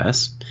of the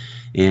U.S.,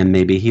 and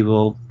maybe he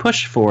will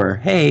push for,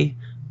 hey,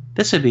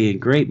 this would be a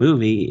great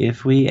movie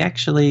if we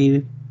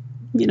actually,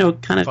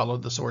 kind of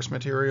followed the source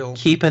material.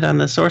 Keep it on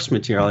the source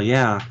material,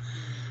 yeah.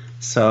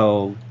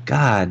 So,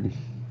 God,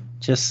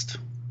 just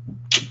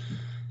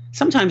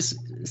sometimes,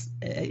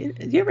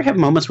 you ever have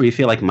moments where you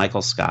feel like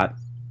Michael Scott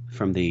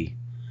from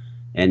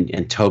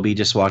and Toby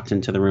just walked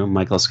into the room,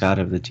 Michael Scott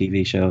of the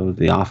TV show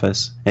The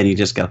Office, and you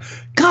just go,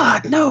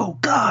 God, no,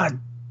 God.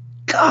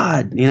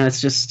 It's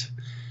just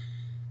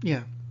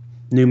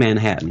New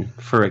Manhattan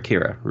for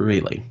Akira,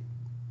 really.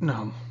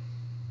 No.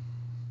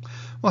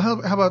 Well,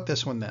 how about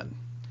this one then?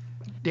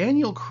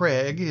 Daniel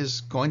Craig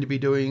is going to be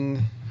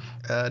doing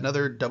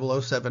another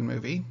 007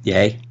 movie.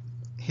 Yay.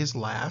 His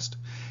last.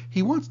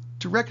 He wants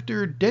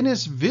director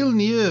Denis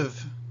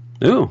Villeneuve.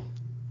 Ooh.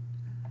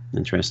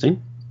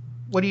 Interesting.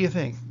 What do you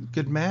think?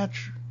 Good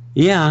match?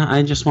 Yeah,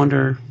 I just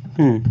wonder.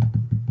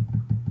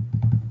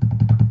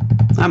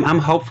 I'm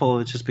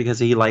hopeful just because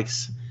he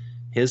likes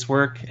his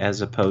work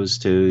as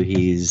opposed to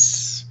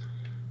he's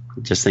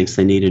just thinks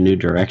they need a new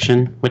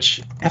direction.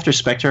 Which after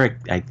Spectre,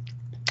 I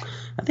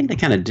think they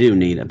kind of do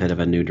need a bit of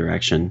a new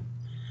direction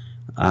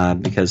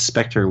because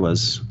Spectre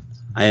was.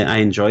 I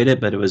enjoyed it,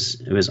 but it was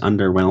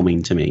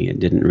underwhelming to me. It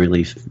didn't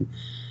really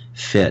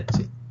fit.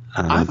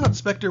 I thought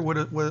Spectre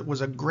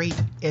was a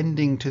great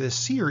ending to the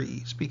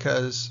series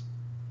because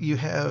you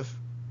have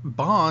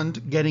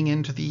Bond getting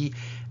into the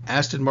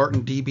Aston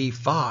Martin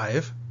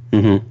DB5,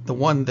 the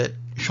one that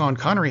Sean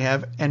Connery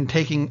have, and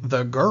taking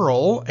the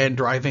girl and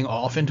driving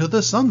off into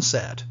the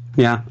sunset.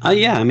 Yeah.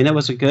 I mean, that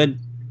was a good,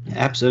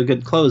 absolutely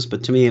good close,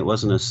 but to me it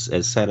wasn't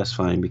as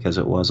satisfying because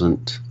it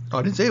wasn't... Oh,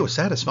 I didn't say it was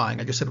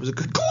satisfying. I just said it was a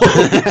good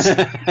close.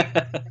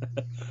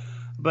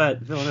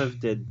 But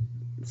Villeneuve did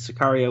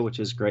Sicario, which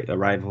is great,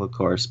 Arrival, of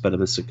course, but in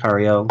the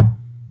Sicario,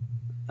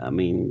 I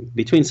mean,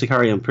 between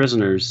Sicario and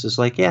Prisoners, it's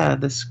like, yeah,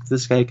 this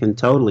guy can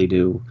totally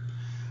do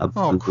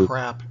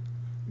crap.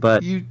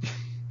 But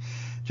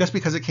just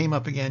because it came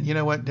up again, you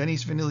know what?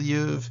 Denis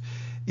Villeneuve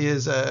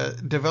is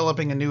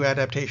developing a new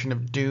adaptation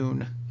of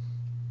Dune.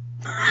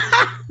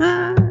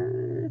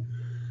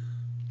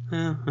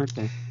 Oh,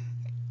 okay.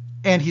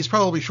 And he's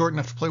probably short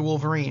enough to play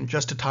Wolverine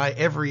just to tie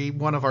every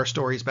one of our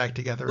stories back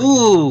together.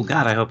 Ooh,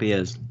 God, I hope he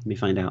is. Let me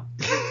find out.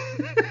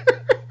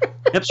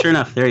 Yep, sure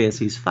enough, there he is.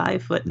 He's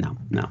 5 foot. No,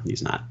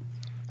 he's not.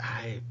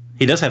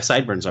 He does have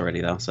sideburns already,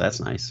 though, so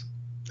that's nice.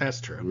 That's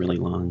true. Really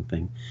long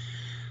thing.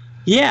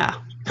 Yeah.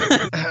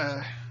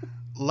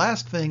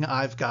 Last thing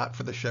I've got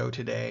for the show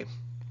today.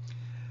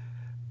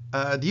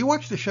 Do you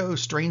watch the show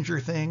Stranger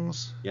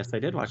Things? Yes, I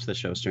did watch the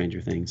show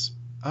Stranger Things.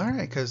 All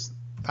right, because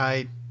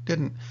I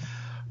didn't.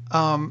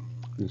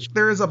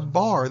 There is a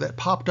bar that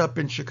popped up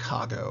in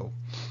Chicago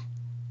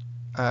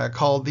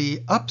called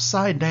the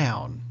Upside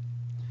Down,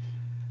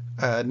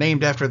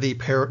 named after the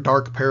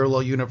dark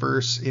parallel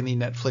universe in the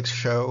Netflix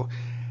show,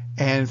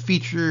 and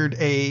featured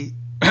a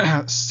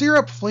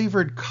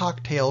syrup-flavored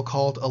cocktail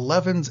called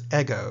Eleven's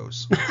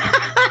Eggos.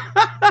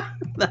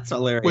 That's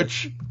hilarious.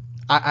 Which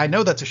I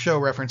know that's a show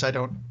reference. I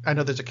know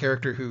there's a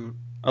character who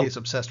is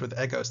obsessed with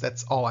Eggos.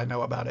 That's all I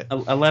know about it.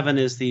 11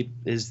 is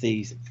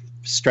the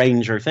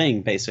stranger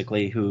thing,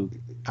 basically, who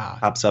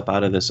pops up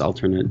out of this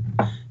alternate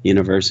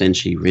universe, and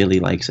she really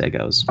likes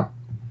Eggos.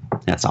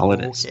 That's all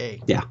it is.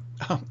 Okay. Yeah.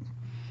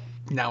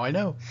 Now I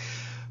know.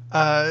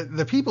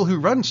 The people who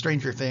run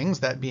Stranger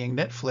Things, that being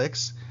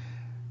Netflix,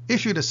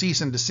 issued a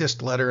cease and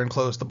desist letter and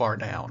closed the bar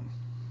down.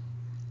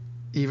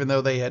 Even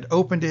though they had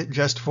opened it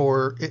just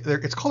for...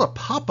 It's called a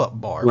pop-up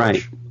bar. Right.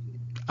 Which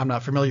I'm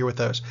not familiar with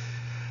those.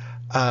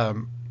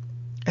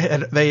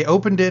 They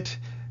opened it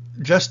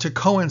just to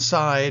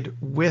coincide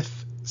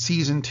with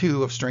season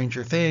 2 of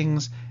Stranger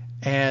Things,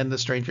 and the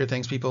Stranger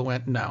Things people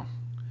went, no.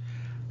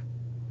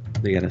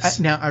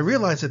 Now, I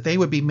realize that they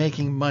would be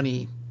making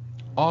money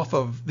off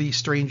of the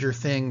Stranger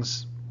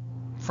Things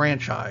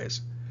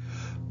franchise,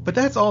 But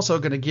that's also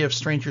going to give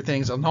Stranger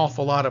Things an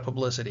awful lot of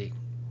publicity.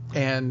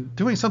 And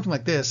doing something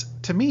like this,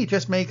 to me,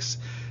 just makes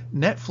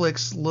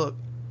Netflix look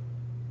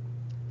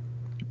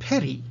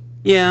petty.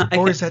 Yeah.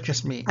 Is that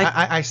just me?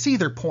 I see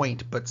their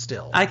point, but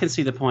still. I can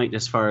see the point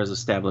as far as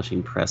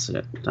establishing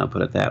precedent. I'll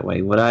put it that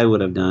way. What I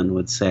would have done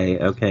would say,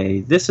 okay,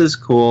 this is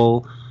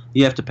cool.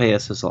 You have to pay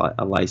us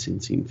a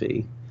licensing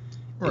fee.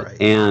 Right.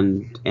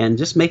 And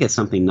just make it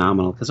something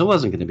nominal, because it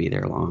wasn't going to be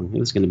there long. It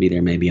was going to be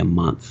there maybe a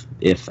month,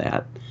 if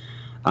that.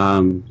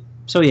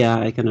 So yeah,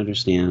 I can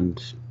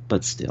understand,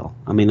 but still,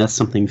 I mean, that's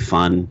something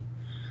fun,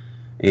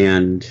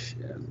 and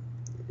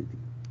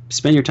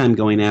spend your time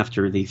going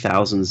after the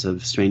thousands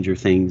of Stranger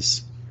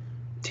Things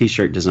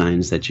T-shirt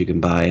designs that you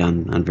can buy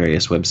on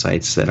various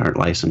websites that aren't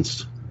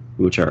licensed,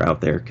 which are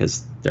out there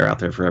because they're out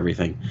there for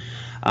everything.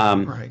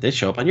 Right. They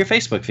show up on your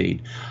Facebook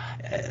feed.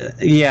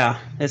 Yeah,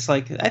 it's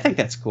like, I think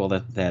that's cool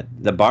that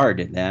the bar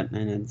did that,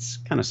 and it's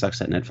kind of sucks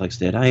that Netflix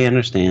did. I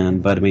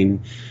understand, but I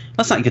mean,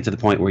 let's not get to the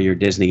point where you're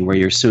Disney, where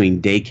you're suing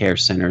daycare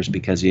centers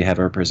because you have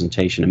a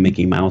representation of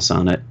Mickey Mouse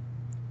on it.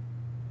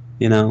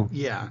 You know?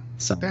 Yeah.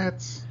 So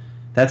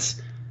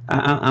that's.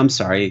 I'm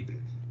sorry,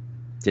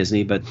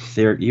 Disney, but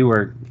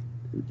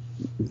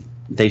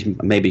they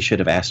maybe should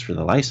have asked for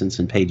the license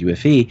and paid you a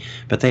fee,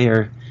 but they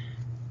are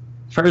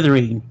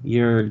furthering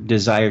your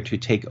desire to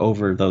take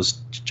over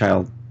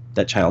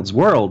that child's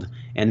world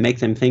and make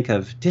them think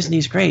of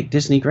Disney's great,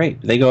 Disney great.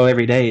 They go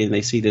every day and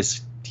they see this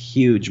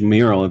huge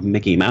mural of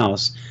Mickey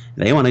Mouse.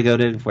 They want to go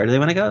to, where do they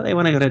want to go? They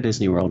want to go to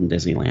Disney World and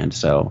Disneyland.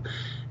 So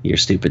you're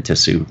stupid to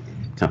sue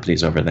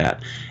companies over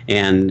that.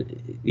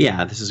 And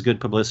yeah, this is good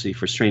publicity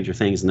for Stranger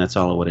Things, and that's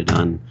all it would have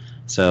done.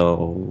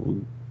 So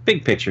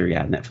big picture,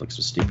 yeah, Netflix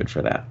was stupid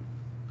for that.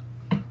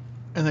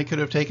 And they could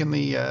have taken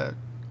the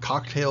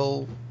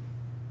cocktail,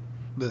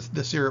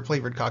 the syrup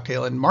flavored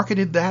cocktail, and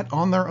marketed that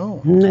on their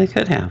own. They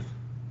could have.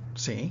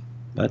 See?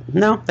 But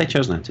no, they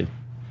chose not to.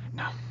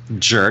 No.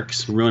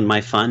 Jerks. Ruined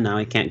my fun. Now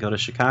I can't go to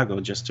Chicago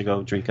just to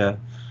go drink I'll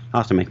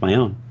have to make my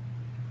own.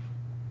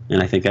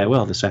 And I think I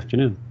will this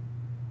afternoon.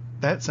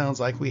 That sounds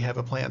like we have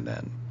a plan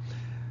then.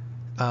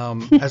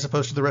 As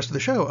opposed to the rest of the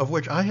show, of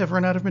which I have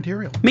run out of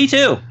material. Me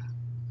too.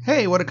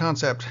 Hey, what a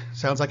concept.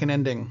 Sounds like an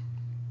ending.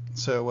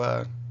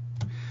 So,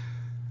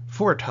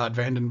 for Todd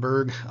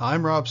Vandenberg,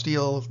 I'm Rob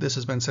Steele. This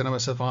has been Cinema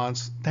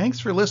Savants. Thanks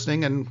for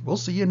listening, and we'll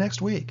see you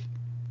next week.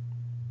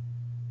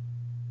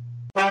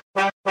 Ariel!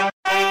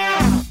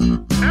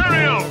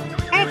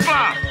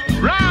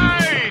 Oopa!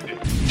 Ride!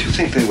 Do you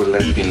think they would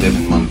let me live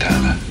in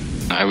Montana?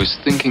 I was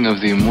thinking of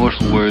the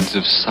immortal words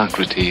of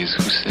Socrates,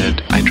 who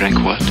said, I drank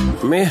what?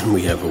 Man,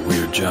 we have a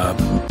weird job.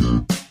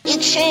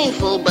 It's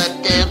shameful, but,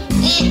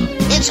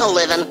 it's a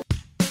living.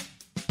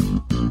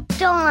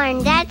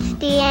 Darn, that's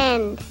the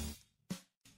end.